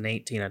Miss in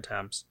 18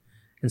 attempts.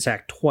 And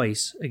sacked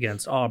twice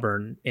against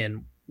Auburn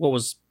in what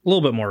was a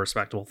little bit more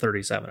respectable,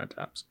 37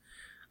 attempts.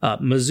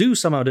 Mizzou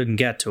somehow didn't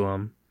get to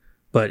him,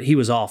 but he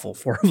was awful,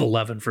 4 of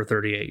 11 for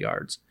 38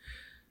 yards.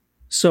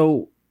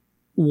 So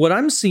what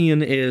I'm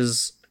seeing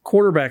is a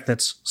quarterback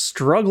that's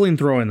struggling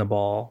throwing the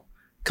ball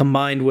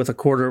combined with a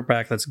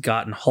quarterback that's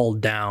gotten hauled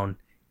down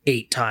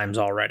 8 times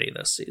already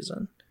this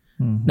season,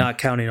 not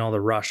counting all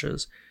the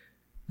rushes.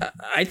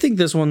 I think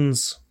this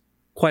one's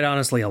quite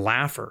honestly a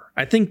laugher.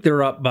 I think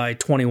they're up by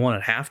 21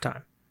 at halftime.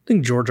 I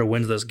think Georgia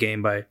wins this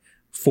game by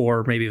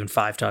 4, maybe even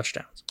 5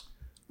 touchdowns.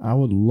 I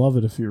would love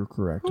it if you were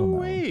correct on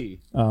that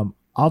one.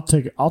 I'll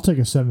take a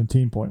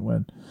 17-point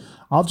win.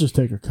 I'll just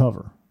take a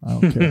cover. I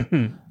don't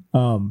care.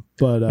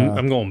 But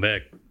I'm going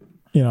big.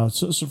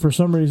 So for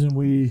some reason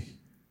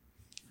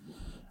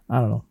I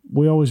don't know.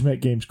 We always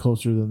make games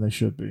closer than they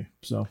should be.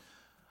 So,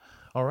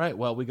 all right.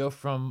 Well, we go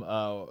from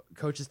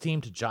Coach's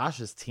team to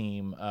Josh's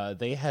team.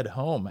 They head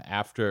home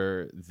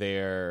after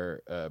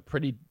their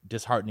pretty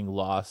disheartening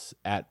loss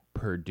at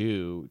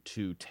Purdue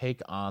to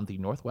take on the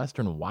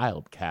Northwestern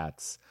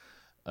Wildcats,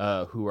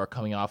 who are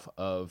coming off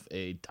of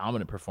a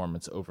dominant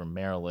performance over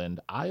Maryland.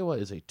 Iowa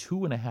is a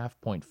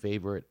 2.5-point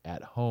favorite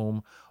at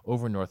home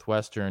over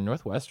Northwestern.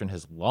 Northwestern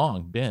has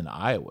long been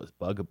Iowa's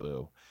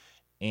bugaboo,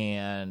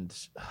 and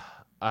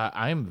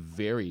I'm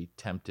very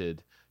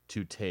tempted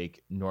to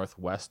take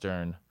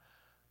Northwestern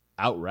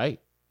outright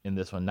in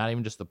this one. Not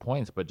even just the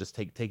points, but just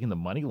taking the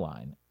money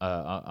line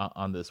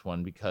on this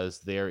one, because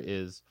there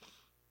is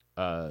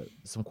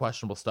some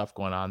questionable stuff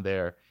going on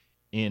there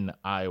in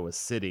Iowa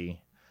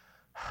City.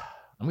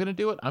 I'm going to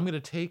do it. I'm going to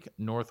take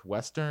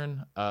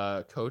Northwestern.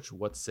 Coach,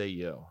 what say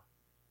you?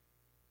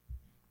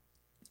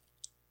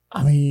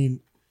 I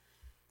mean,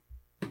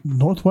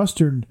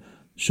 Northwestern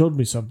showed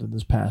me something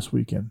this past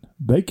weekend.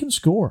 They can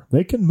score.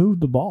 They can move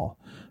the ball.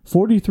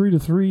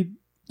 43-3.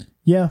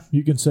 Yeah,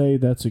 you can say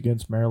that's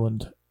against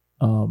Maryland,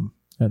 and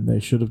they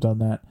should have done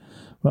that.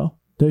 Well,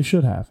 they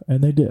should have,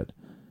 and they did.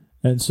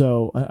 And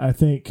so I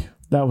think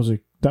that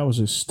was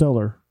a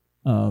stellar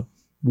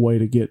way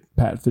to get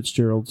Pat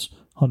Fitzgerald's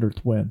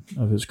 100th win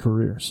of his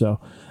career. So,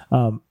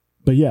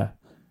 but yeah,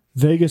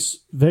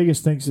 Vegas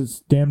thinks it's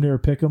damn near a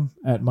pick 'em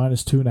at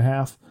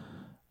 -2.5.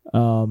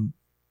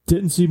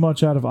 Didn't see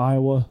much out of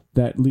Iowa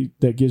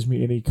that gives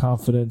me any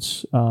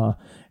confidence.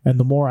 And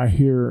the more I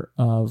hear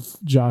of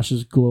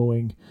Josh's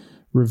glowing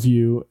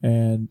review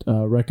and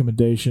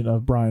recommendation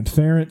of Brian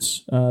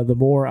Ferentz, the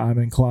more I'm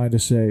inclined to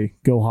say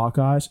go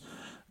Hawkeyes.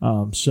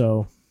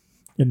 So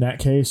in that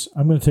case,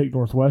 I'm going to take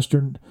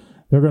Northwestern.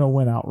 They're going to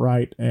win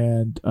outright,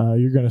 and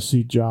you're going to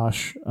see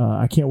Josh.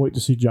 I can't wait to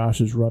see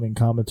Josh's running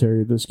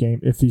commentary of this game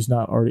if he's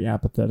not already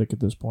apathetic at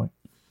this point.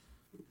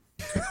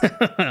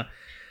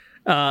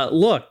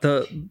 Look,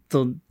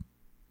 the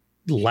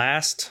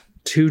last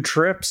 2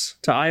 trips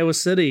to Iowa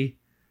City,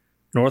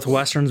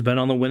 Northwestern's been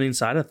on the winning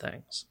side of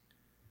things.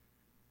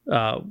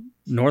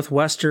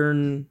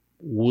 Northwestern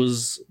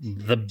was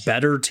the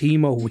better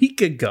team a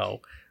week ago.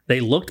 They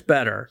looked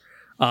better.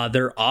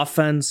 Their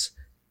offense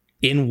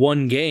in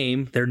one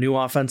game, their new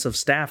offensive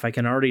staff, I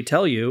can already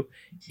tell you,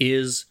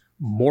 is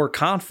more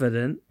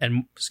competent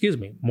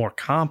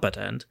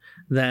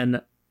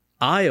than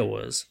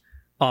Iowa's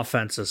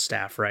offensive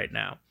staff right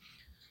now.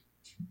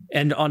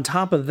 And on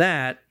top of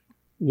that,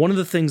 one of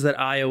the things that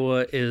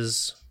Iowa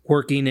is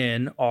working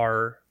in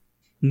are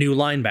new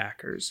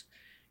linebackers.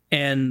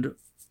 And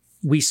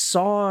we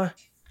saw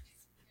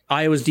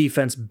Iowa's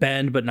defense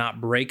bend but not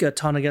break a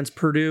ton against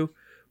Purdue.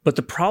 But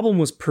the problem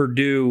was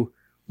Purdue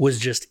was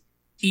just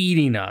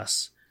eating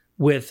us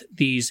with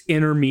these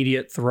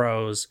intermediate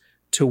throws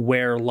to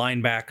where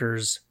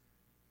linebackers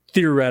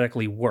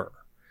theoretically were.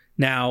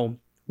 Now,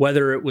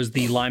 whether it was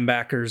the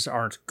linebackers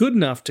aren't good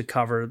enough to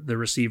cover the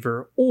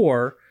receiver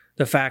or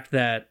the fact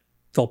that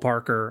Phil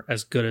Parker,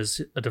 as good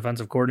as a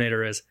defensive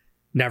coordinator is,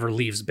 never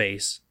leaves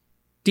base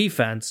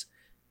defense,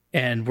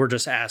 and we're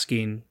just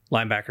asking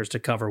linebackers to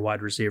cover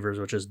wide receivers,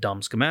 which is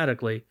dumb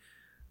schematically.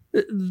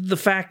 The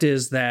fact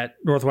is that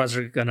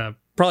Northwestern is going to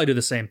probably do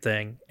the same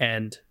thing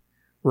and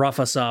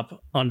rough us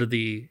up under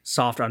the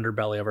soft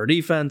underbelly of our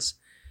defense.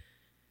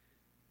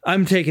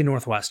 I'm taking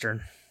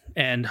Northwestern,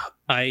 and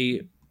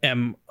I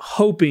am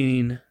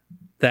hoping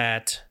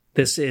that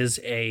this is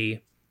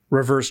a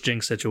reverse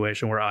jinx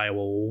situation where Iowa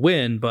will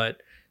win,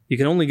 but you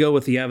can only go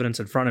with the evidence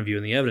in front of you,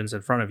 and the evidence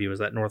in front of you is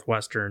that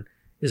Northwestern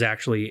is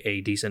actually a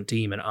decent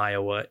team and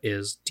Iowa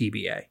is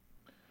TBA.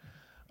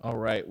 All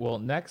right. Well,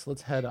 next,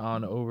 let's head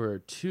on over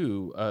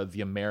to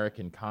the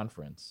American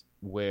Conference,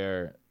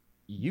 where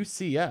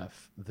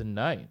UCF, the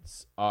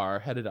Knights, are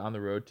headed on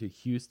the road to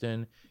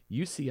Houston.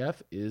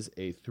 UCF is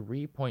a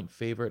 3-point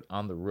favorite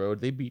on the road.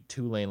 They beat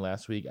Tulane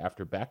last week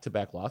after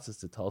back-to-back losses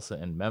to Tulsa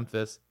and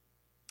Memphis.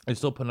 They're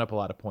still putting up a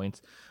lot of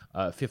points,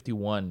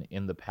 51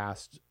 in the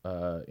past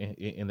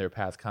in their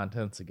past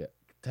contest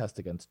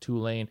against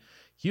Tulane.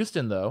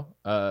 Houston, though,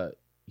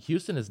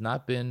 Houston has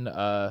not been.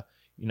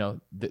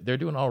 They're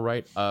doing all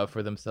right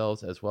for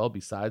themselves as well.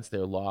 Besides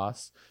their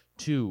loss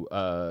to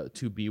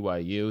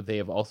BYU, they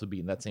have also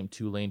beaten that same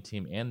Tulane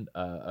team and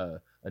a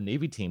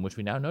Navy team, which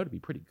we now know to be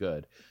pretty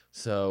good.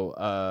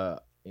 So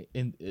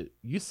in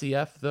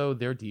UCF, though,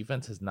 their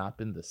defense has not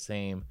been the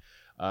same.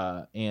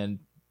 And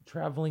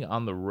traveling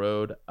on the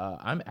road,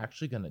 I'm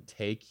actually going to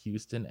take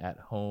Houston at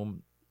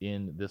home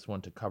in this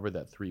one to cover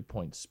that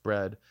 3-point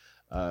spread.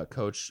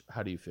 Coach,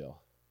 how do you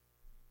feel?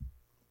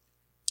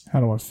 How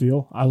do I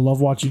feel? I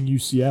love watching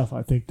UCF.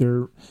 I think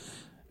they're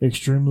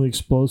extremely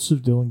explosive.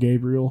 Dylan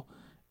Gabriel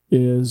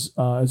is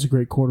a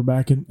great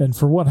quarterback. And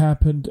for what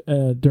happened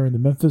during the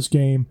Memphis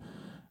game,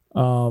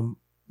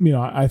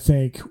 I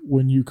think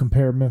when you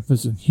compare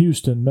Memphis and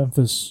Houston,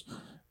 Memphis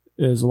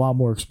is a lot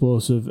more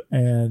explosive,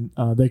 and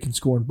they can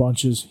score in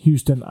bunches.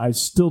 Houston, I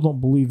still don't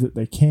believe that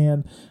they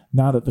can,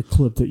 not at the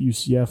clip that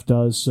UCF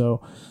does.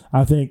 So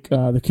I think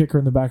the kicker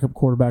and the backup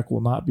quarterback will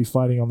not be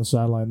fighting on the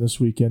sideline this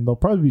weekend. They'll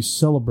probably be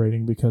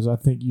celebrating because I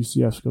think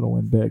UCF's going to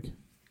win big.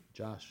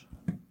 Josh.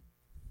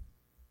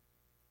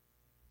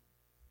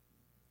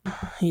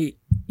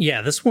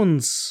 Yeah, this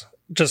one's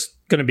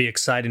just going to be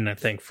exciting, I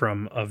think,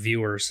 from a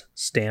viewer's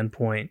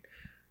standpoint.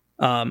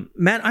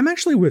 Matt, I'm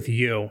actually with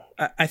you.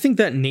 I think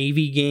that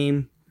Navy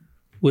game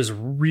was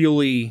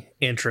really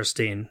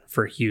interesting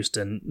for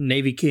Houston.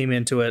 Navy came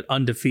into it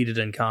undefeated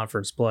in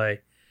conference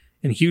play,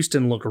 and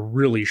Houston looked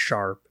really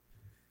sharp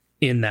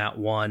in that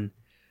one.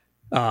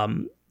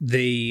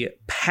 The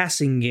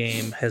passing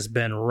game has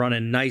been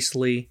running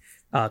nicely.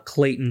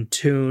 Clayton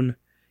Tune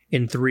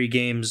in 3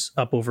 games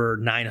up over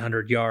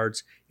 900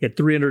 yards. He had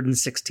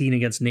 316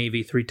 against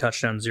Navy, 3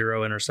 touchdowns,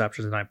 0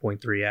 interceptions,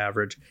 9.3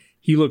 average.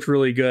 He looked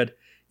really good.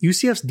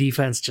 UCF's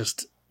defense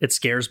it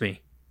scares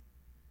me.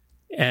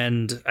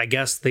 And I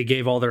guess they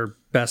gave all their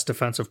best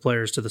defensive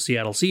players to the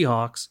Seattle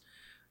Seahawks,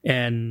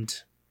 and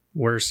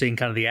we're seeing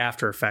kind of the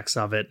after effects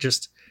of it.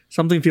 Just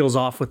something feels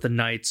off with the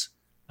Knights.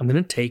 I'm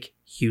going to take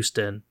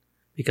Houston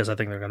because I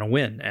think they're going to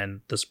win,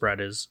 and the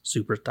spread is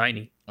super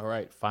tiny. All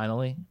right,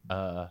 finally,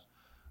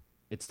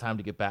 it's time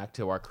to get back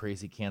to our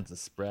crazy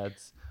Kansas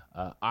spreads.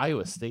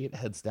 Iowa State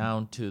heads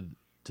down to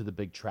the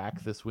big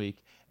track this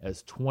week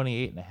as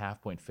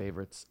 28.5-point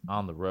favorites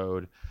on the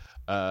road.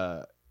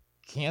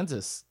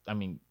 Kansas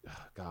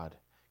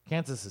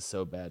Kansas is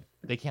so bad.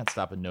 They can't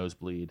stop a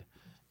nosebleed,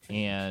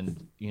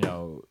 and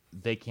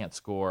they can't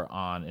score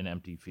on an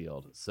empty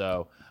field.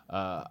 So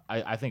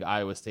I think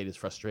Iowa State is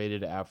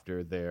frustrated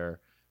after their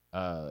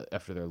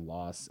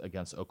loss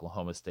against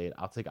Oklahoma State.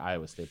 I'll take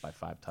Iowa State by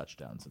 5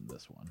 touchdowns in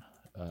this one,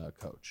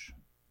 Coach.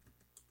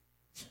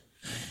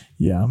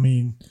 Yeah, I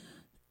mean,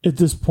 at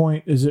this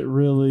point, is it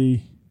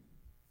really?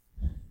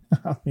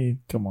 I mean,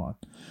 come on,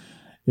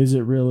 is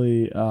it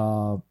really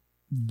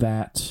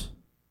that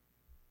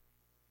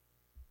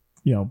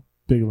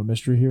big of a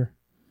mystery here?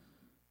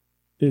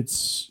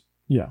 It's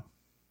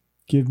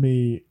give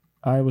me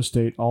Iowa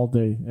State all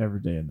day, every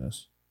day in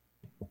this.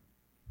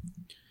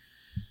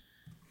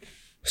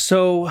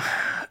 So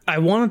I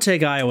want to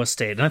take Iowa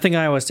State, and I think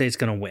Iowa State's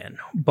going to win.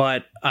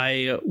 But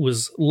I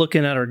was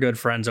looking at our good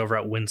friends over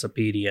at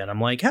Winsipedia, and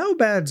I'm like, how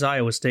bad's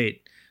Iowa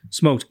State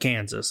smoked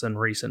Kansas in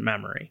recent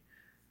memory?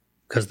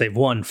 Because they've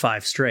won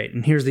 5 straight.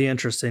 And here's the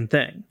interesting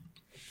thing.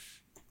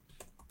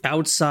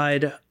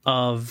 Outside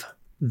of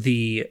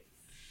the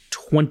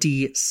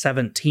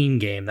 2017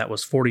 game that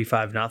was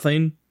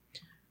 45-0,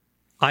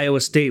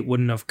 Iowa State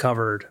wouldn't have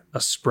covered a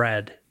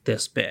spread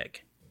this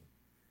big.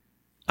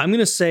 I'm going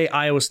to say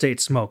Iowa State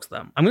smokes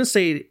them. I'm going to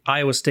say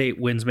Iowa State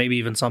wins maybe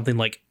even something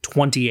like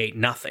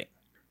 28-0.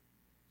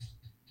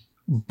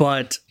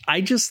 But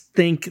I just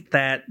think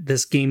that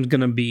this game's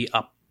going to be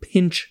a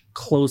pinch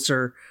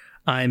closer.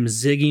 I'm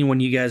zigging when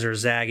you guys are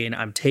zagging.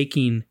 I'm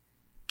taking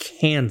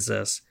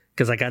Kansas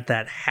because I got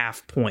that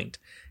half point.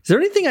 Is there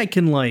anything I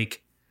can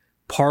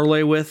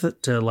parlay with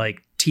it to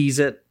tease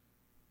it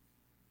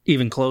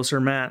even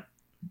closer, Matt?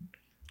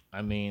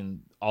 I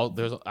mean,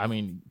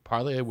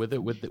 parlay with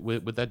it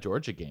with that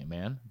Georgia game,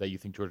 man. That you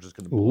think Georgia's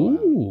going to blow out.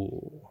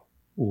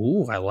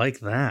 Ooh, I like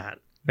that.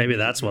 Maybe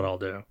that's what I'll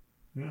do.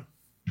 Yeah.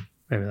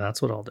 Maybe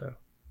that's what I'll do.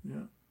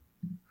 Yeah.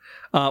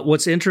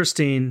 What's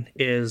interesting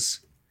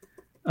is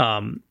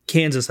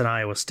Kansas and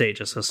Iowa State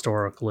just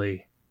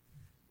historically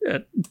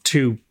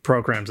 2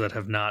 programs that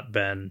have not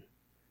been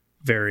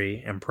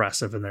very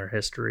impressive in their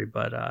history,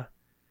 but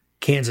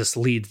Kansas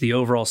leads the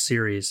overall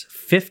series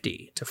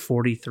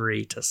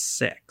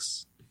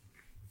 50-43-6.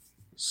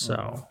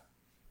 So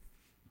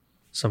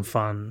some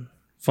fun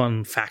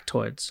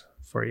factoids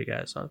for you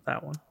guys on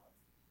that one.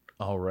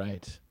 All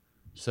right.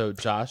 So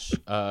Josh,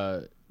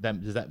 does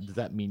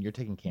that mean you're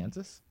taking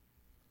Kansas?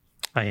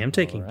 I am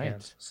taking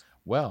Kansas.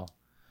 Well,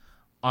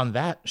 on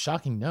that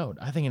shocking note,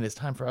 I think it is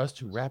time for us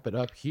to wrap it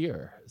up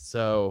here.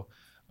 So,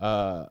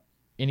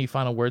 any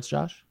final words,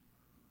 Josh?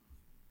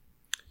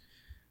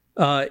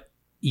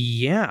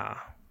 Yeah,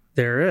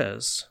 there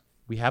is.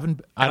 We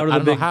haven't. I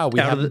don't know how we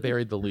haven't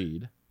buried the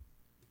lead.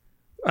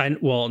 I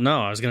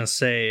was going to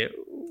say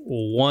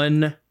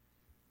one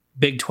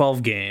Big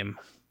 12 game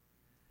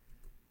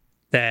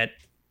that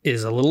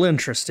is a little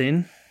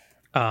interesting.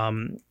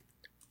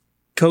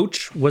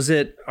 Coach, was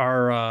it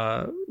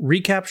our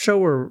recap show?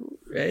 Or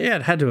yeah,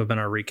 it had to have been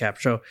our recap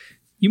show.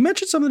 You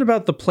mentioned something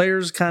about the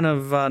players kind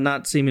of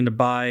not seeming to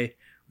buy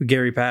what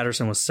Gary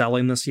Patterson was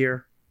selling this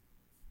year.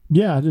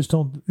 Yeah, I just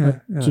don't.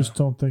 Just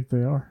don't think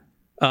they are.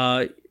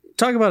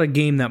 Talk about a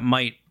game that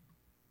might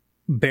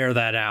bear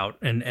that out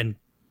and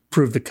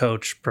prove the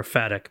coach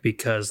prophetic,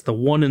 because the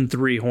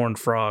 1-3 Horned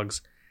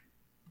Frogs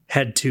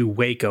head to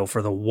Waco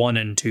for the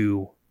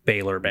 1-2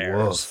 Baylor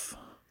Bears. Woof.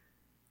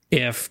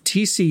 If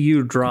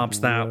TCU drops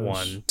that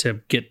one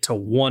to get to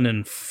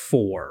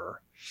 1-4,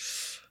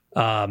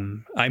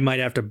 I might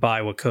have to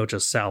buy what coach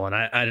is selling.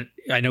 I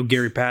know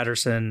Gary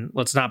Patterson.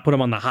 Let's not put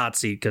him on the hot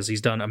seat because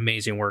he's done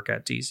amazing work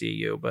at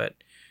TCU, but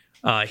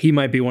he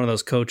might be one of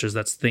those coaches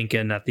that's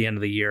thinking at the end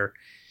of the year,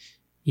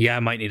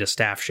 I might need a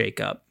staff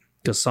shakeup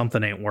because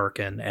something ain't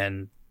working,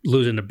 and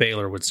losing to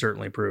Baylor would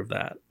certainly prove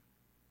that.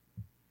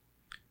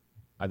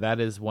 That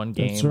is one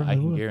game I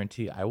can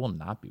guarantee I will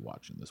not be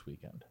watching this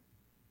weekend.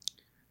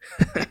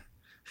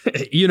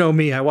 You know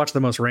me, I watch the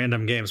most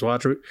random games.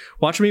 Watch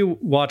me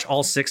watch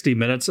all 60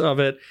 minutes of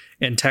it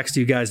and text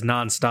you guys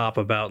nonstop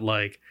about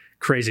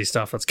crazy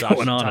stuff that's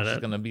going on in it. Josh is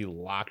going to be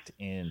locked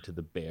into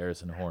the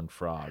Bears and Horned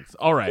Frogs.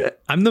 All right.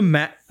 I'm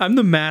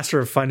the master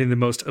of finding the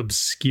most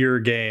obscure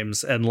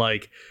games and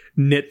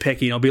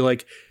nitpicking. I'll be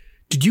like,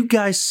 did you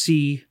guys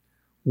see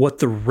what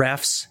the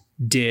refs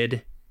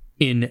did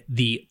in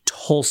the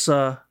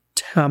Tulsa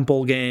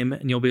Temple game?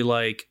 And you'll be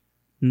like,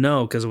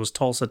 no, because it was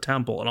Tulsa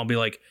Temple. And I'll be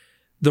like,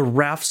 the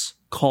refs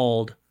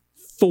called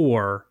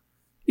 4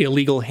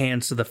 illegal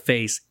hands to the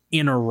face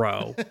in a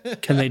row.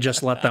 Can they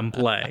just let them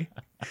play?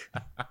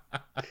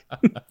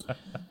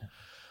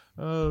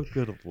 Oh,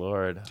 good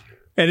Lord.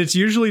 And it's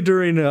usually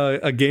during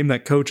a game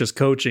that coach is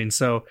coaching.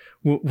 So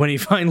when he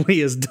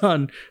finally is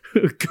done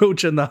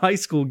coaching the high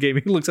school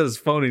game, he looks at his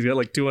phone. He's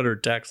got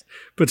 200 texts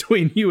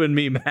between you and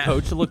me, Matt.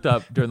 Coach looked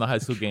up during the high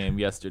school game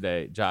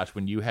yesterday, Josh,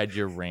 when you had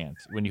your rant,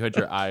 when you had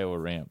your Iowa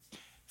rant,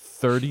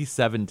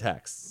 37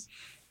 texts.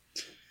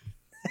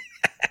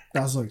 I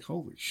was like,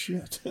 holy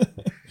shit.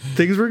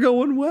 Things were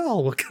going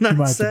well. What can I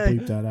might say? have to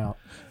bleep that out.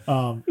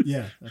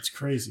 Yeah, that's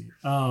crazy.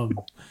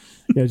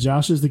 Yeah,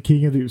 Josh is the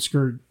king of the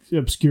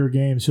obscure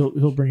games.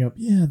 He'll bring up,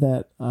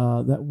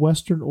 that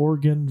Western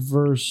Oregon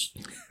versus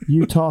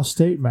Utah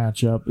State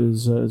matchup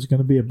is going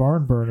to be a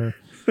barn burner.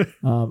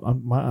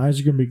 My eyes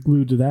are going to be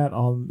glued to that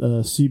on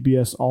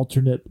CBS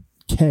alternate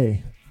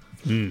K.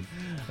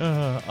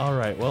 All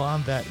right. Well,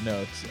 on that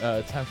note,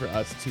 time for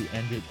us to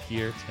end it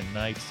here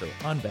tonight. So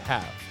on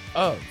behalf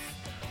of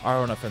our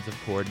own offensive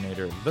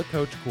coordinator, the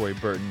coach, Corey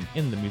Burton,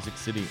 in the Music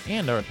City,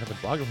 and our intrepid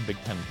blogger from Big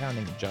Ten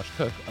Accounting, Josh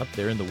Cook, up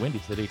there in the Windy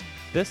City,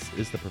 this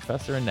is the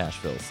Professor in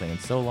Nashville saying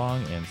so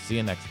long and see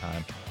you next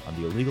time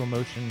on the Illegal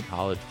Motion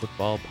College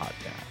Football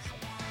Podcast.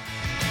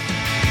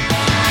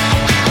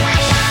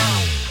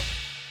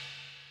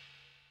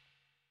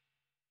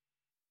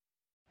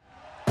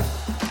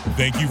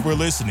 Thank you for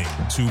listening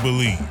to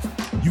Believe.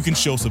 You can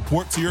show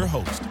support to your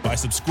host by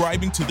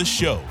subscribing to the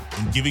show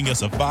and giving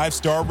us a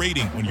 5-star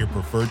rating on your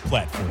preferred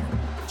platform.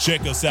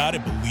 Check us out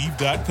at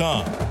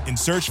Believe.com and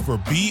search for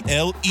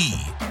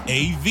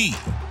BLEAV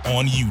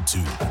on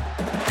YouTube.